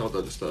 I don't need all the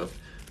other stuff.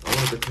 I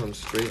want it to come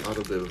straight out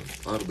of the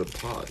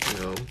pot, you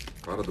know,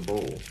 out of the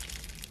bowl.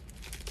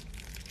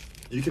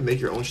 You can make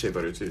your own shea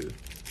butter too.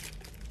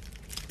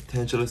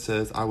 Tangela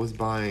says, I was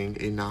buying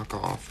a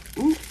knockoff.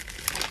 Ooh.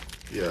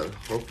 Yeah,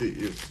 hopefully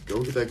you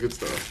go get that good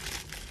stuff.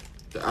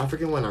 The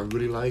African one I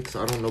really like,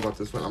 so I don't know about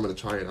this one. I'm going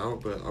to try it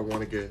out, but I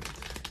want to get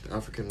the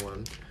African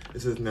one.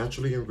 It says,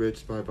 naturally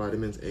enriched by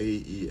vitamins A,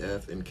 E,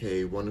 F, and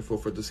K, wonderful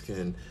for the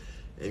skin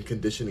and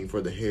conditioning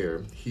for the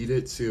hair.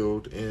 Heated,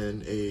 sealed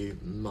in a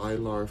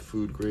Mylar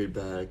food grade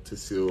bag to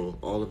seal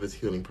all of its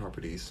healing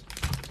properties.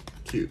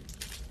 Cute.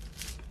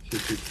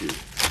 Cute, cute, cute.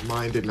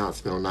 Mine did not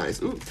smell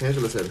nice. Ooh,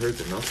 Tangela said hers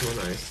did not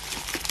smell nice.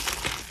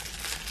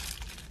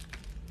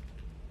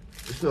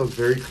 It smells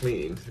very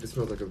clean. It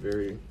smells like a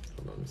very,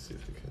 hold on, let's see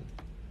if we can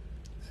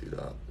see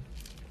that.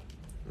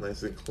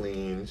 Nice and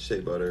clean, shea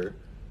butter.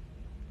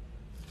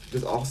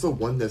 There's also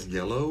one that's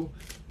yellow.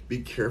 Be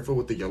careful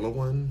with the yellow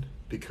one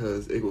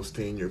because it will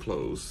stain your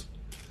clothes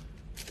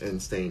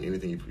and stain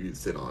anything you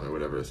sit on or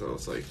whatever. So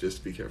it's like,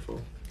 just be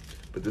careful.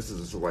 But this is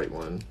just a white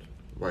one,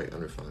 white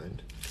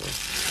unrefined.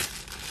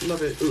 So,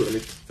 love it. Ooh, let me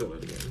fill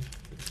it again.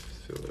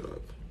 Fill it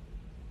up.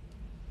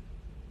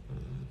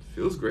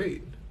 Feels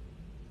great.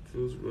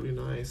 Feels really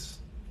nice.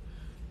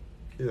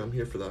 Yeah, I'm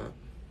here for that.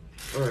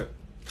 All right,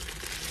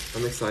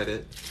 I'm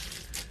excited.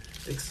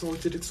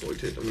 Excited.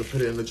 I'm gonna put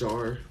it in the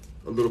jar,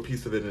 a little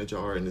piece of it in a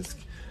jar, and just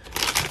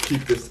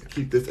keep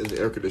this in the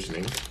air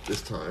conditioning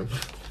this time.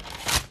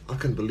 I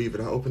couldn't believe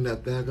it. I opened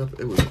that bag up.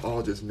 It was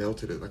all just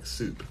melted like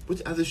soup,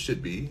 which as it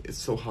should be. It's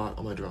so hot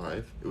on my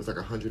drive. It was like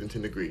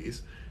 110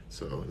 degrees,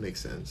 so it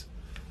makes sense.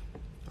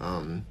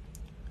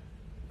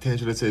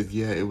 Tangela says,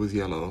 yeah, it was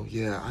yellow.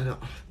 Yeah,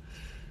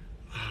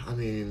 I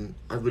mean,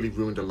 I really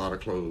ruined a lot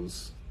of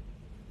clothes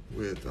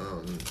with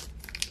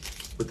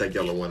that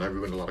yellow one. I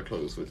ruined a lot of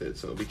clothes with it,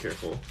 so be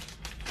careful.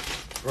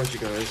 All right, you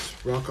guys,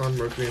 rock on,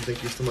 Mercury, and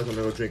thank you so much. I'm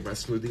gonna go drink my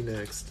smoothie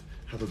next.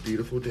 Have a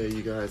beautiful day,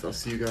 you guys. I'll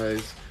see you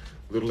guys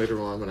a little later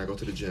on when I go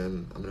to the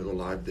gym. I'm gonna go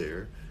live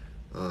there.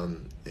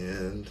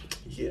 And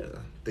yeah,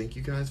 thank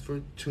you guys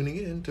for tuning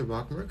in to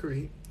Rock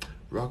Mercury.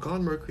 Rock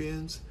on,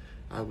 Mercuryans.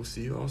 I will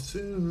see you all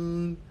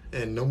soon.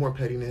 And no more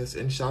pettiness.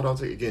 And shout out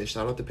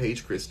to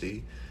Paige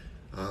Christie.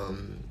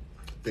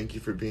 Thank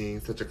you for being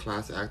such a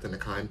class act and a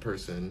kind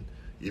person,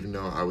 even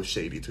though I was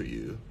shady to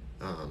you.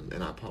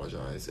 And I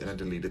apologize. And I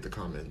deleted the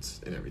comments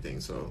and everything.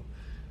 So,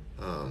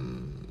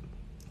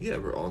 yeah,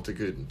 we're on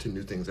to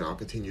new things, and I'll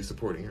continue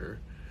supporting her.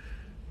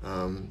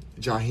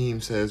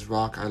 Jaheem says,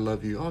 Rock, I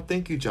love you. Oh,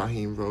 thank you,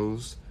 Jaheem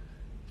Rose.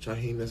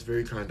 Jaheem, that's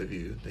very kind of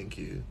you. Thank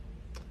you.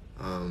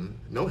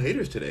 No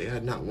haters today. I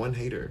had not one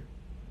hater.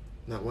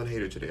 Not one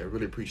hater today. I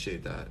really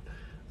appreciate that.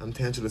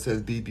 Tangela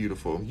says, be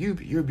beautiful.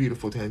 You're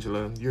beautiful,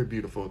 Tangela. You're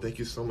beautiful. Thank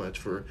you so much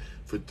for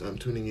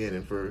tuning in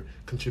and for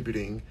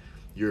contributing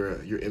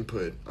your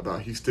input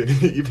about Houston.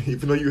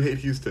 even though you hate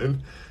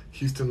Houston,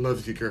 Houston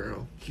loves you,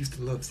 girl.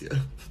 Houston loves you.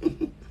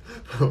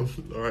 All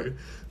right.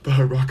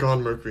 Bye. Rock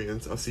on,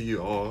 Mercuryans. I'll see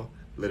you all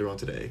later on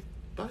today.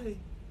 Bye.